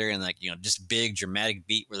coming together, and just big dramatic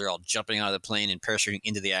beat where they're all jumping out of the plane and parachuting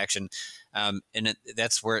into the action.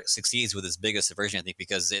 That's where it succeeds with its biggest subversion, I think,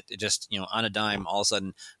 because it just, on a dime, all of a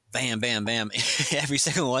sudden, bam, bam, bam, every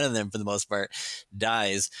single one of them, for the most part,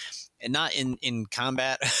 dies. And not in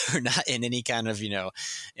combat or not in any kind of, in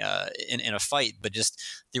a fight, but just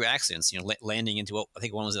through accidents, landing into what I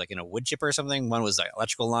think one was like in a wood chip or something. One was like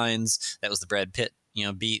electrical lines. That was the Brad Pitt,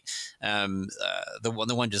 beat. The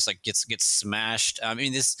one just like gets smashed. I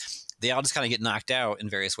mean, they all just kind of get knocked out in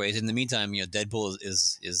various ways. In the meantime, Deadpool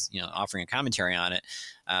is offering a commentary on it,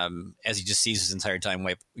 as he just sees his entire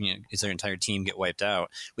entire team get wiped out,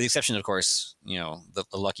 with the exception, of course, the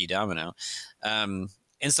lucky Domino.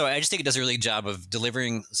 And so I just think it does a really good job of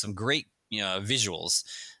delivering some great, visuals,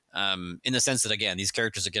 in the sense that, again, these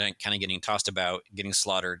characters are kind of getting tossed about, getting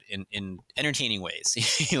slaughtered in entertaining ways.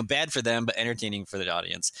 Bad for them, but entertaining for the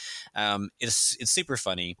audience. It's super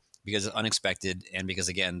funny because it's unexpected, and because,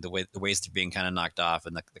 again, the ways they're being kind of knocked off,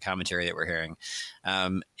 and the commentary that we're hearing.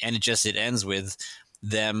 And it ends with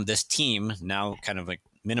this team now kind of like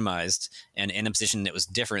minimized and in a position that was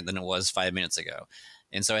different than it was 5 minutes ago.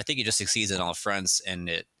 And so I think it just succeeds on all fronts, and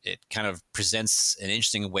it kind of presents an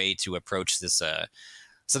interesting way to approach this,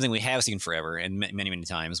 something we have seen forever and many, many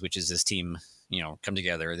times, which is this team, come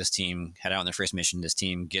together, this team head out on their first mission, this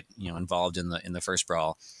team get, involved in the first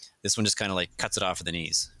brawl. This one just kind of like cuts it off at the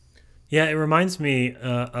knees. Yeah, it reminds me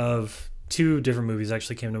of two different movies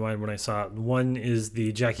actually came to mind when I saw it. One is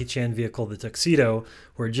the Jackie Chan vehicle, The Tuxedo,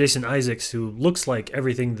 where Jason Isaacs, who looks like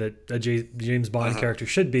everything that a James Bond character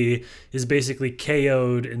should be, is basically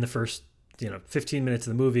KO'd in the first 15 minutes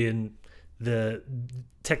of the movie, and the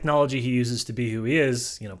technology he uses to be who he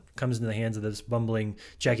is, comes into the hands of this bumbling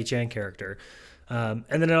Jackie Chan character. And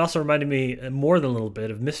then it also reminded me more than a little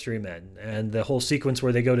bit of Mystery Men and the whole sequence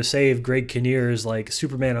where they go to save Greg Kinnear's like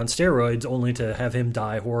Superman on steroids, only to have him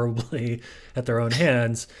die horribly at their own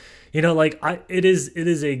hands. It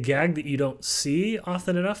is a gag that you don't see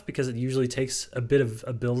often enough, because it usually takes a bit of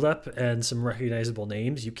a buildup and some recognizable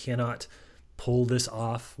names. You cannot pull this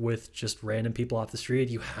off with just random people off the street.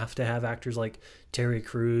 You have to have actors like Terry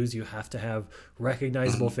Crews. You have to have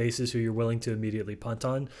recognizable faces who you're willing to immediately punt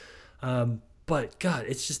on. But God,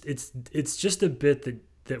 it's just a bit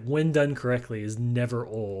that when done correctly is never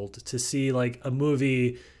old. To see like a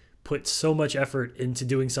movie put so much effort into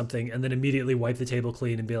doing something and then immediately wipe the table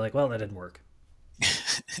clean and be like, well, that didn't work.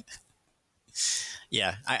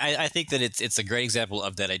 Yeah, I think that it's a great example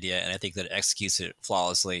of that idea, and I think that it executes it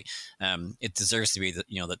flawlessly. It deserves to be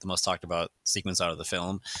the most talked about sequence out of the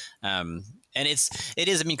film. And it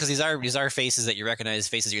is. I mean, because these are faces that you recognize,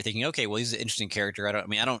 faces you're thinking, okay, well, he's an interesting character. I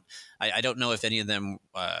don't know if any of them.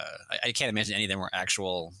 I can't imagine any of them were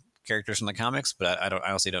actual characters from the comics, but I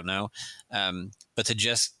honestly don't know. But to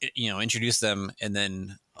just introduce them and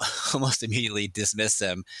then almost immediately dismiss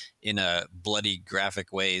them in a bloody,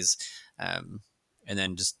 graphic ways. And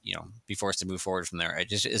then just be forced to move forward from there.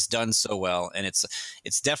 It's done so well, and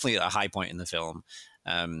it's definitely a high point in the film.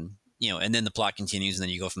 And then the plot continues, and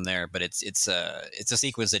then you go from there. But it's a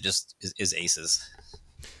sequence that just is aces.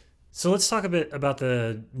 So let's talk a bit about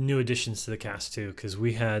the new additions to the cast too, because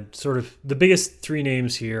we had sort of the biggest three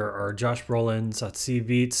names here are Josh Brolin, Satsy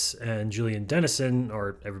Beats, and Julian Dennison,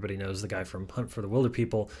 or everybody knows the guy from Hunt for the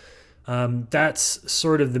Wilderpeople. That's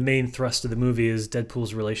sort of the main thrust of the movie, is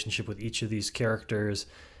Deadpool's relationship with each of these characters.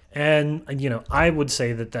 And, I would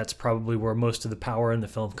say that that's probably where most of the power in the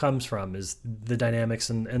film comes from, is the dynamics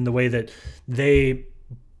and the way that they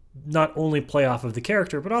not only play off of the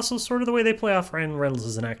character, but also sort of the way they play off Ryan Reynolds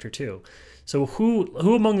as an actor too. So who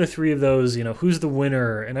among the three of those, who's the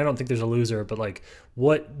winner? And I don't think there's a loser, but like,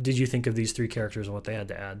 what did you think of these three characters and what they had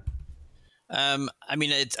to add? I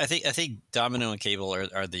mean, I think Domino and Cable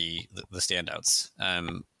are the standouts.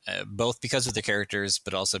 Both because of the characters,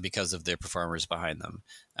 but also because of their performers behind them.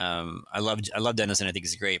 I love Dennison. I think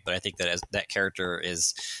he's great, but I think that that character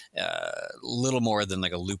is little more than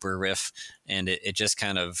like a Looper riff, and it just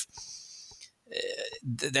kind of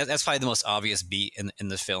that's probably the most obvious beat in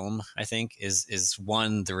the film. I think is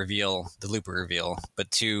one, the Looper reveal,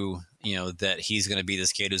 but two, that he's going to be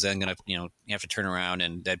this kid who's then going to, you have to turn around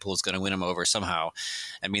and Deadpool's going to win him over somehow.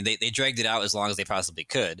 I mean, they dragged it out as long as they possibly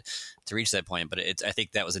could to reach that point, but I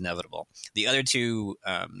think that was inevitable. The other two,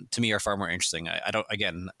 to me, are far more interesting. I don't,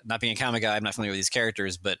 again, not being a comic guy, I'm not familiar with these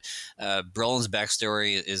characters, but Brolin's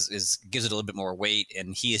backstory gives it a little bit more weight,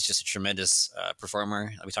 and he is just a tremendous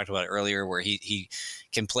performer. We talked about it earlier, where he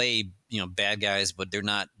can play, bad guys, but they're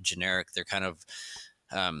not generic. They're kind of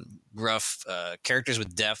rough characters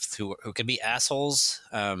with depth who can be assholes,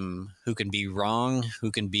 who can be wrong,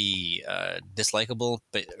 who can be dislikable,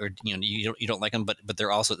 but you don't like them, but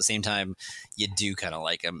they're also at the same time you do kind of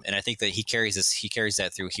like them. And I think that he carries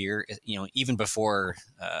that through here, even before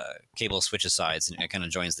Cable switches sides and kind of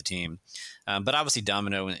joins the team. But obviously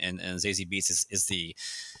Domino and Zazie Beetz is the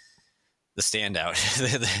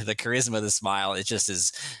standout. the charisma, the smile, it just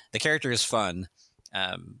is. The character is fun.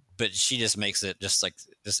 But she just makes it just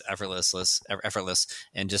effortless,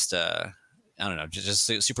 and just I don't know, just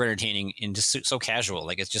super entertaining and just so casual.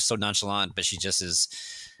 Like, it's just so nonchalant, but she just is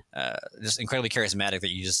just incredibly charismatic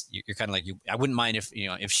that you're kind of like, I wouldn't mind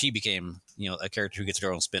if she became a character who gets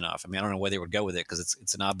her own spinoff. I mean, I don't know where they would go with it, because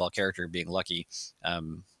it's an oddball character being Lucky,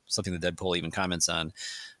 something that Deadpool even comments on,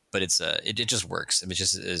 but it just works. I mean, it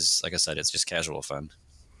just is, like I said, it's just casual fun.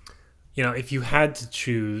 If you had to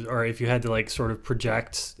choose, or if you had to like sort of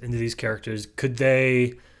project into these characters, could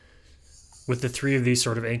they, with the three of these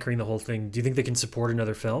sort of anchoring the whole thing, do you think they can support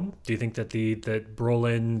another film? Do you think that that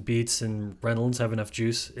Brolin, Beetz, and Reynolds have enough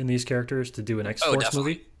juice in these characters to do an X-Force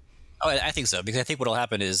movie? Oh, I think so, because I think what'll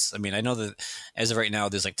happen is, I mean, I know that as of right now,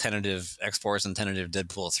 there's like tentative X-Force and tentative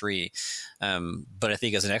Deadpool 3, but I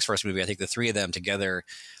think as an X-Force movie, I think the three of them together,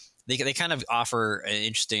 they kind of offer an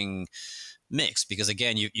interesting mix, because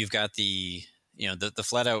again, you've got the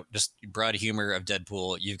flat out just broad humor of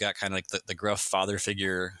Deadpool. You've got kind of like the gruff father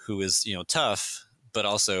figure who is tough, but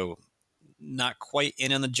also not quite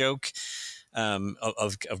in on the joke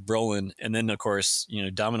of Brolin. And then of course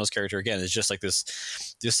Domino's character again is just like this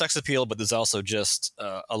sex appeal, but there's also just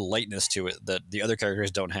a lightness to it that the other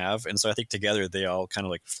characters don't have. And so I think together they all kind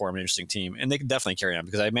of like form an interesting team, and they can definitely carry on,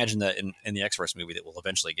 because I imagine that in the X-Force movie that we'll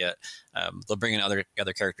eventually get, they'll bring in other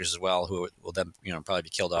characters as well who will then probably be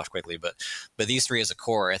killed off quickly, but these three as a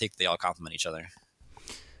core, I think they all complement each other.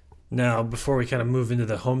 Now, before we kind of move into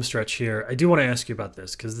the home stretch here, I do want to ask you about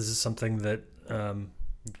this, because this is something that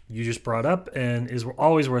you just brought up and is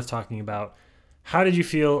always worth talking about. How did you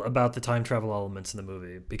feel about the time travel elements in the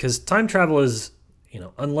movie? Because time travel is,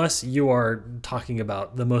 unless you are talking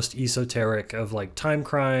about the most esoteric of like time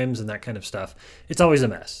crimes and that kind of stuff, it's always a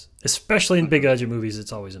mess. Especially in big budget movies,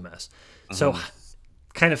 it's always a mess. Mm-hmm. So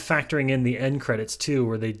kind of factoring in the end credits too,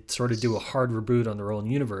 where they sort of do a hard reboot on their own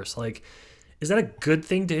universe, like, is that a good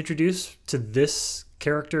thing to introduce to this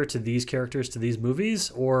character, to these characters, to these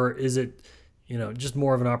movies? Or is it, just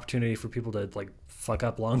more of an opportunity for people to like fuck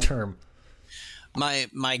up long term?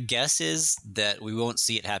 My guess is that we won't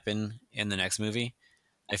see it happen in the next movie.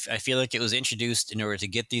 I feel like it was introduced in order to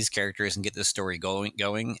get these characters and get this story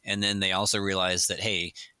going, and then they also realized that,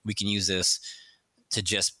 hey, we can use this to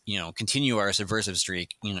just continue our subversive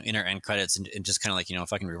streak in our end credits, and just kind of like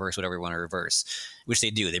fucking reverse whatever we want to reverse, which they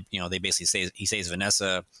do. They basically he saves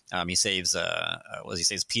Vanessa, he saves he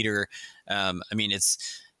saves Peter. I mean, it's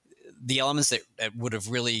the elements that would have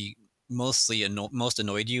really most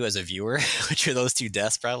annoyed you as a viewer, which are those two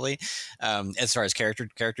deaths probably, as far as character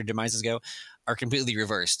demises go, are completely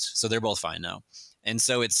reversed. So they're both fine now, and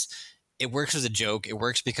so it works as a joke. It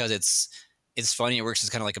works because it's funny. It works as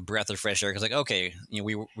kind of like a breath of fresh air. Because like, okay,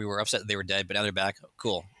 we were upset that they were dead, but now they're back.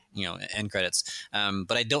 Cool. End credits.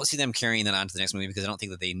 But I don't see them carrying that on to the next movie, because I don't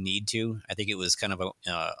think that they need to. I think it was kind of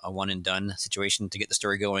a one and done situation to get the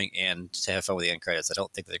story going and to have fun with the end credits. I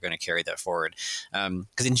don't think they're going to carry that forward.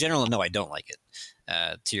 Because in general, no, I don't like it.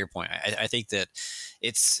 To your point, I think that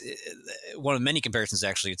it's one of many comparisons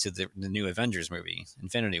actually to the new Avengers movie,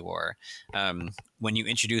 Infinity War, when you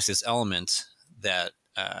introduce this element that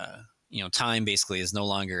time basically is no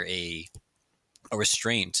longer a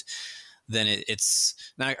restraint. Then it's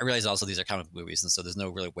now, I realize also these are comic book movies, and so there's no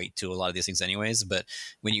really weight to a lot of these things anyways, but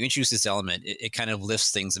when you introduce this element, it kind of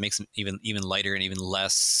lifts things and makes them even lighter and even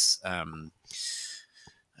less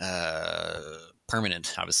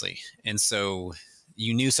permanent, obviously. And so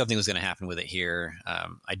you knew something was going to happen with it here.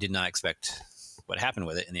 I did not expect what happened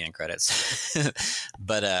with it in the end credits,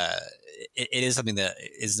 but it is something that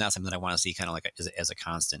is not something that I want to see kind of like as a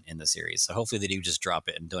constant in the series. So hopefully they do just drop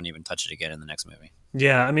it and don't even touch it again in the next movie.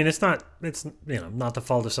 Yeah, I mean, it's not not the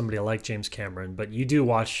fault of somebody like James Cameron, but you do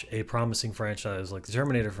watch a promising franchise like the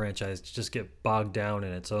Terminator franchise just get bogged down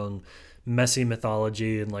in its own messy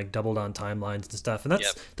mythology and like doubled on timelines and stuff. And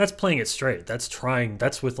Yep. that's playing it straight.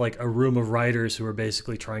 That's with like a room of writers who are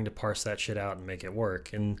basically trying to parse that shit out and make it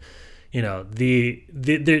work. And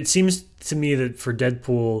it seems to me that for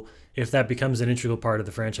Deadpool, if that becomes an integral part of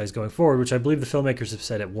the franchise going forward, which I believe the filmmakers have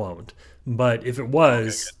said it won't, but if it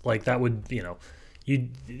was, like that would,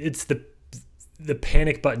 it's the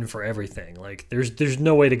panic button for everything. Like there's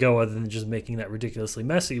no way to go other than just making that ridiculously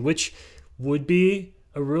messy, which would be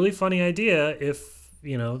a really funny idea if,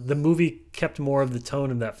 the movie kept more of the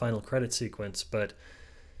tone of that final credit sequence. But,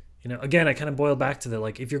 again, I kind of boil back to that,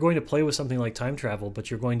 like, if you're going to play with something like time travel, but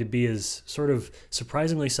you're going to be as sort of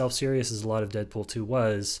surprisingly self-serious as a lot of Deadpool 2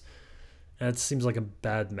 was, that seems like a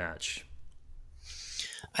bad match.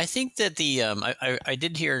 I think that I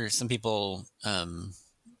did hear some people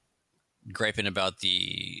griping about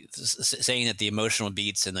saying that the emotional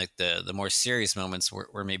beats and like the more serious moments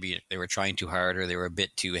were maybe they were trying too hard, or they were a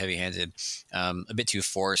bit too heavy-handed, a bit too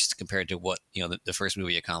forced compared to what the first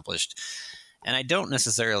movie accomplished. And I don't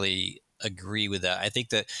necessarily agree with that. I think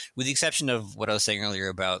that, with the exception of what I was saying earlier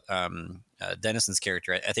about Dennison's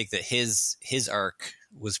character, I think that his arc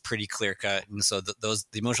was pretty clear cut, and so the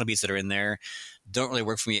emotional beats that are in there don't really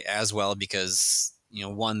work for me as well because,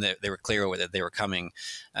 one, that they were clear with it, they were coming,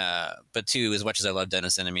 but two, as much as I love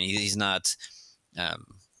Dennison, I mean, he's not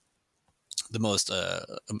the most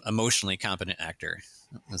emotionally competent actor.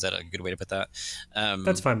 Is that a good way to put that?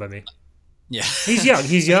 That's fine by me. Yeah,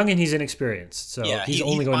 he's young and he's inexperienced, so yeah, he's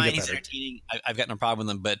only going to get better. He's entertaining. I've got no problem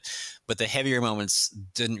with him, but the heavier moments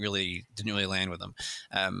didn't really land with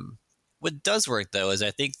him. What does work though is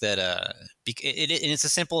I think that and it's a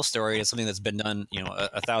simple story. It's something that's been done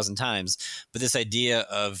 1,000 times, but this idea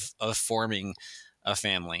of forming a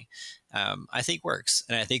family, I think works.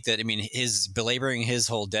 And I think that, his belaboring his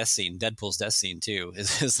whole death scene, Deadpool's death scene too,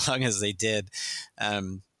 as long as they did,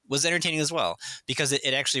 was entertaining as well, because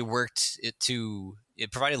it actually worked.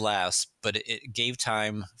 It provided laughs, but it gave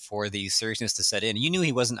time for the seriousness to set in. You knew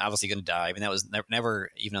he wasn't obviously going to die. I mean, that was never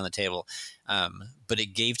even on the table. But it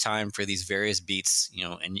gave time for these various beats,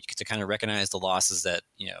 and to kind of recognize the losses that,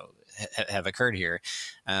 have occurred here.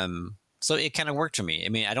 So it kind of worked for me. I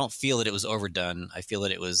mean, I don't feel that it was overdone. I feel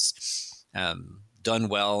that it was done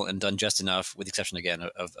well and done just enough, with the exception, again,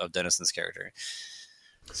 of Dennison's character.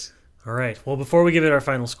 All right. Well, before we give it our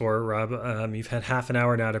final score, Rob, you've had half an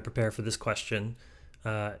hour now to prepare for this question.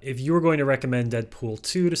 If you were going to recommend Deadpool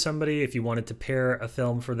 2 to somebody, if you wanted to pair a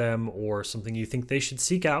film for them or something you think they should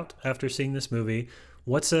seek out after seeing this movie,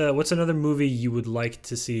 what's another movie you would like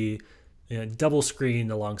to see double screen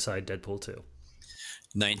alongside Deadpool 2?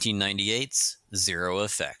 1998's Zero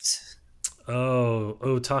Effect.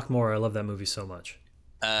 Oh, talk more. I love that movie so much.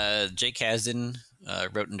 Jake Kasdan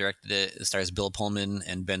wrote and directed it. It stars Bill Pullman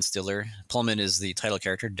and Ben Stiller. Pullman is the title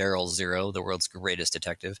character, Daryl Zero, the world's greatest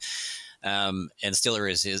detective. And Stiller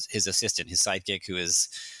is his assistant, his sidekick, who is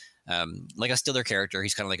like a Stiller character.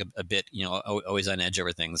 He's kind of like a bit, always on edge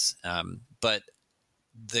over things. But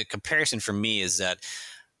the comparison for me is that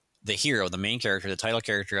the hero, the main character, the title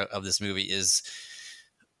character of this movie, is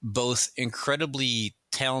both incredibly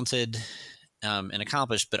talented and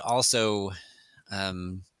accomplished, but also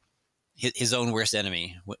his own worst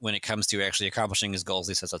enemy when it comes to actually accomplishing his goals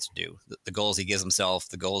he sets out to do. The goals he gives himself,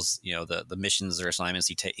 the goals, the missions or assignments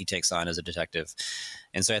he takes on as a detective.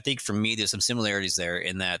 And so I think for me, there's some similarities there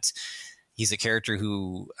in that he's a character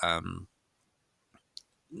who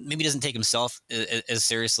maybe doesn't take himself as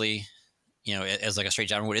seriously, as like a straight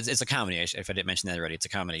genre would. It's a comedy. If I didn't mention that already, it's a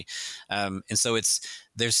comedy. And so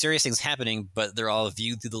there's serious things happening, but they're all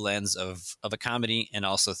viewed through the lens of a comedy, and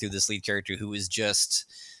also through this lead character who is just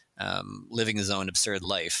living his own absurd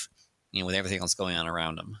life, with everything else going on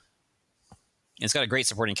around him. And it's got a great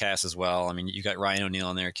supporting cast as well. I mean, you got Ryan O'Neal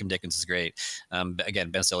in there. Kim Dickens is great. Again,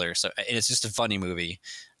 Ben Stiller. So it's just a funny movie.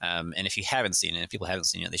 And if you haven't seen it, if people haven't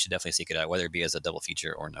seen it, they should definitely seek it out, whether it be as a double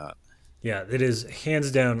feature or not. Yeah, it is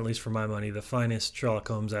hands down, at least for my money, the finest Sherlock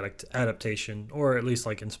Holmes adaptation, or at least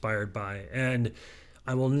like inspired by. And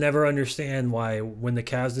I will never understand why, when the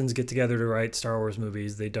Kasdans get together to write Star Wars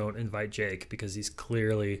movies, they don't invite Jake, because he's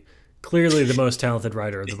clearly the most talented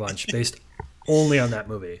writer of the bunch, based only on that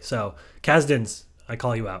movie. So, Kasdans, I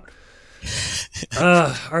call you out.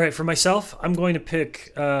 All right, for myself, I'm going to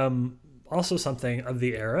pick also something of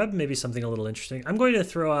the era, maybe something a little interesting. I'm going to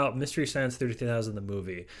throw out Mystery Science 30,000, the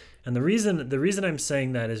movie. And the reason I'm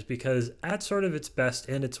saying that is because at sort of its best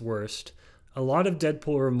and its worst, a lot of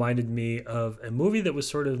Deadpool reminded me of a movie that was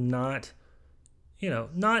sort of not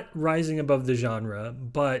rising above the genre,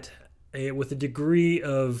 but with a degree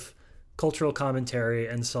of cultural commentary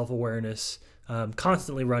and self-awareness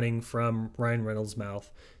constantly running from Ryan Reynolds' mouth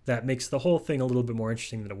that makes the whole thing a little bit more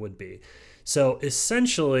interesting than it would be. So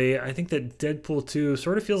essentially, I think that Deadpool 2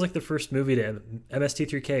 sort of feels like the first movie to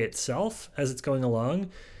MST3K itself as it's going along.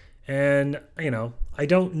 And, I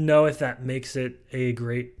don't know if that makes it a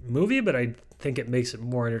great movie, but I think it makes it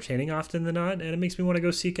more entertaining often than not. And it makes me want to go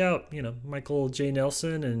seek out, Michael J.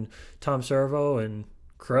 Nelson and Tom Servo and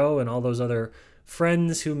Crow and all those other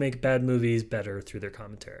friends who make bad movies better through their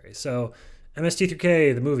commentary. So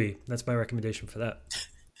MST3K, the movie, that's my recommendation for that.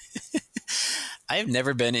 I have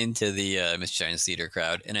never been into the Mystery Science Theater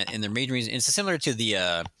crowd, and the main reason it's similar to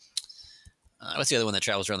the what's the other one that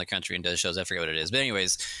travels around the country and does shows? I forget what it is, but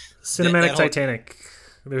anyways, Cinematic Titanic.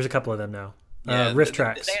 There's a couple of them now. Yeah, Riff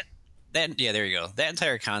Tracks. Yeah, there you go. That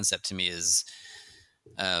entire concept to me is,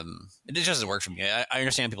 it just doesn't work for me. I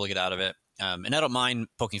understand people get out of it, and I don't mind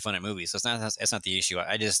poking fun at movies. So it's not the issue.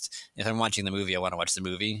 I just, if I'm watching the movie, I want to watch the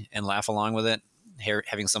movie and laugh along with it.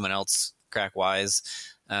 Having someone else crack wise.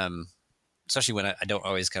 Especially when I don't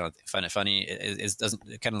always kind of find it funny, it doesn't,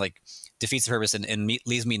 it kind of like defeats the purpose and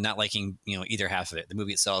leaves me not liking either half of it, the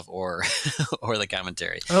movie itself or or the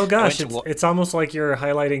commentary. Oh gosh, it's almost like you're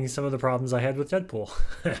highlighting some of the problems I had with Deadpool.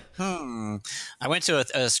 I went to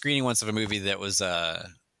a screening once of a movie that was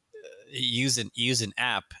use an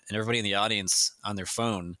app, and everybody in the audience on their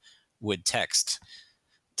phone would text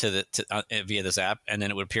via this app, and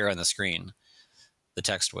then it would appear on the screen. The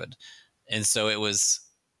text would, and so it was.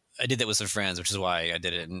 I did that with some friends, which is why I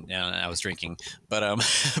did it, and I was drinking. But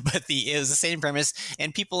it was the same premise,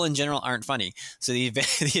 and people in general aren't funny. So the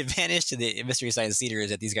advantage to the Mystery Science Theater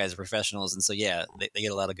is that these guys are professionals, and so yeah, they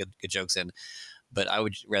get a lot of good jokes in. But I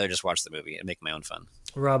would rather just watch the movie and make my own fun.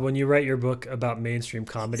 Rob, when you write your book about mainstream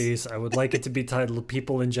comedies, I would like it to be titled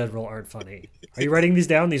 "People in General Aren't Funny." Are you writing these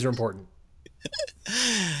down? These are important.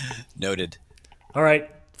 Noted. All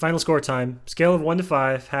right. Final score time. Scale of 1 to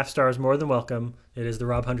 5. Half stars more than welcome. It is the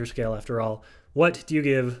Rob Hunter scale after all. What do you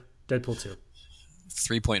give Deadpool 2?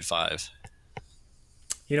 3.5.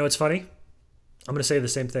 It's funny? I'm going to say the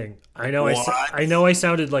same thing. I know I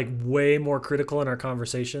sounded like way more critical in our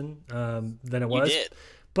conversation than it was. You did.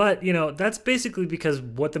 But, that's basically because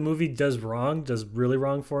what the movie does really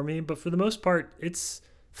wrong for me. But for the most part, it's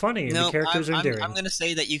funny and the characters are endearing. I'm going to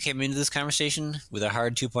say that you came into this conversation with a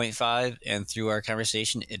hard 2.5, and through our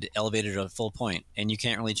conversation, it elevated a full point, and you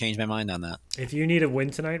can't really change my mind on that. If you need a win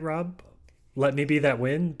tonight, Rob, let me be that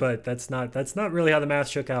win, but that's not really how the math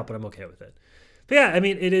shook out, but I'm okay with it. But yeah, I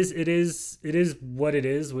mean, it is what it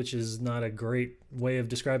is, which is not a great way of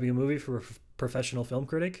describing a movie for a professional film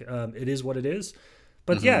critic. It is what it is.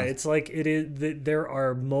 But yeah, it's like it is. There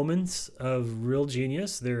are moments of real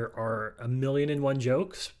genius. There are 1,000,001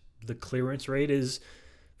 jokes. The clearance rate is,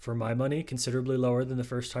 for my money, considerably lower than the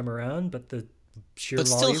first time around. But the sheer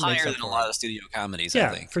volume still higher than a lot of studio comedies. Yeah,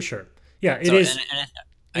 I think for sure. Yeah, it is.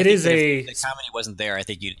 If the comedy wasn't there, I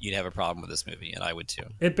think you'd have a problem with this movie, and I would too.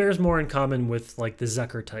 It bears more in common with like the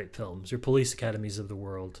Zucker type films, your Police Academies of the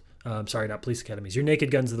world. Sorry, not Police Academies. Your Naked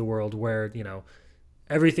Guns of the world, where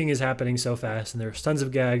everything is happening so fast and there's tons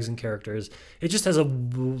of gags and characters. It just has a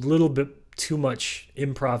little bit too much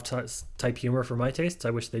improv type humor for my tastes. I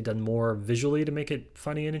wish they'd done more visually to make it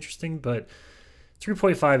funny and interesting, but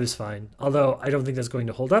 3.5 is fine. Although I don't think that's going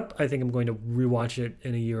to hold up. I think I'm going to rewatch it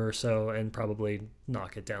in a year or so and probably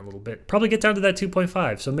knock it down a little bit. Probably get down to that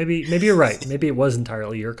 2.5. So maybe you're right. Maybe it was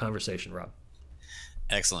entirely your conversation, Rob.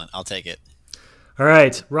 Excellent. I'll take it. All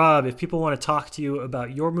right, Rob, if people want to talk to you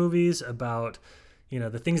about your movies, about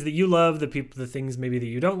the things that you love, the things maybe that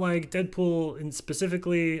you don't like, Deadpool and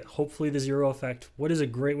specifically, hopefully the Zero Effect, what is a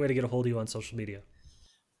great way to get a hold of you on social media?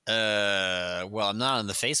 Well, I'm not on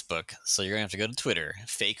the Facebook, so you're going to have to go to Twitter.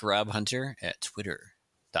 Fake Rob Hunter at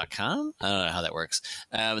twitter.com. I don't know how that works.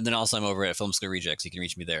 And then also I'm over at Film School Rejects. You can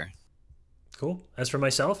reach me there. Cool. As for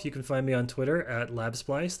myself, you can find me on Twitter at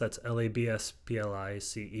Labsplice. That's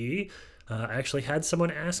LABSPLICE. I actually had someone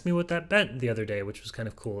ask me what that meant the other day, which was kind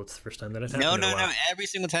of cool. It's the first time that it's happened. No. Every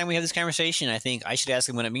single time we have this conversation, I think I should ask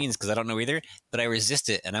him what it means because I don't know either, but I resist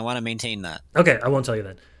it, and I want to maintain that. Okay, I won't tell you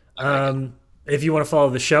then. Okay, if you want to follow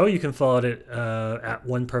the show, you can follow it at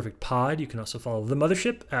One Perfect Pod. You can also follow the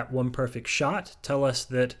Mothership at One Perfect Shot. Tell us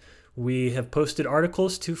that we have posted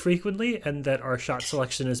articles too frequently and that our shot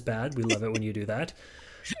selection is bad. We love it when you do that.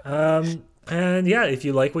 And yeah, if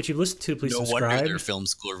you like what you've listened to, please subscribe. No wonder they're Film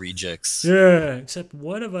School Rejects. Yeah, except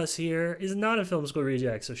one of us here is not a Film School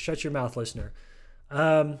Reject, so shut your mouth, listener.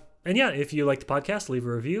 And yeah, if you like the podcast, leave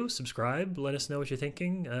a review, subscribe, let us know what you're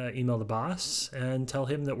thinking, email the boss, and tell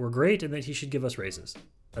him that we're great and that he should give us raises.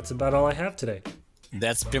 That's about all I have today.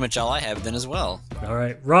 That's pretty much all I have then as well. All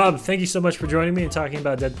right. Rob, thank you so much for joining me and talking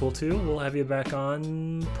about Deadpool 2. We'll have you back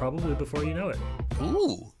on probably before you know it.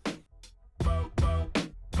 Ooh.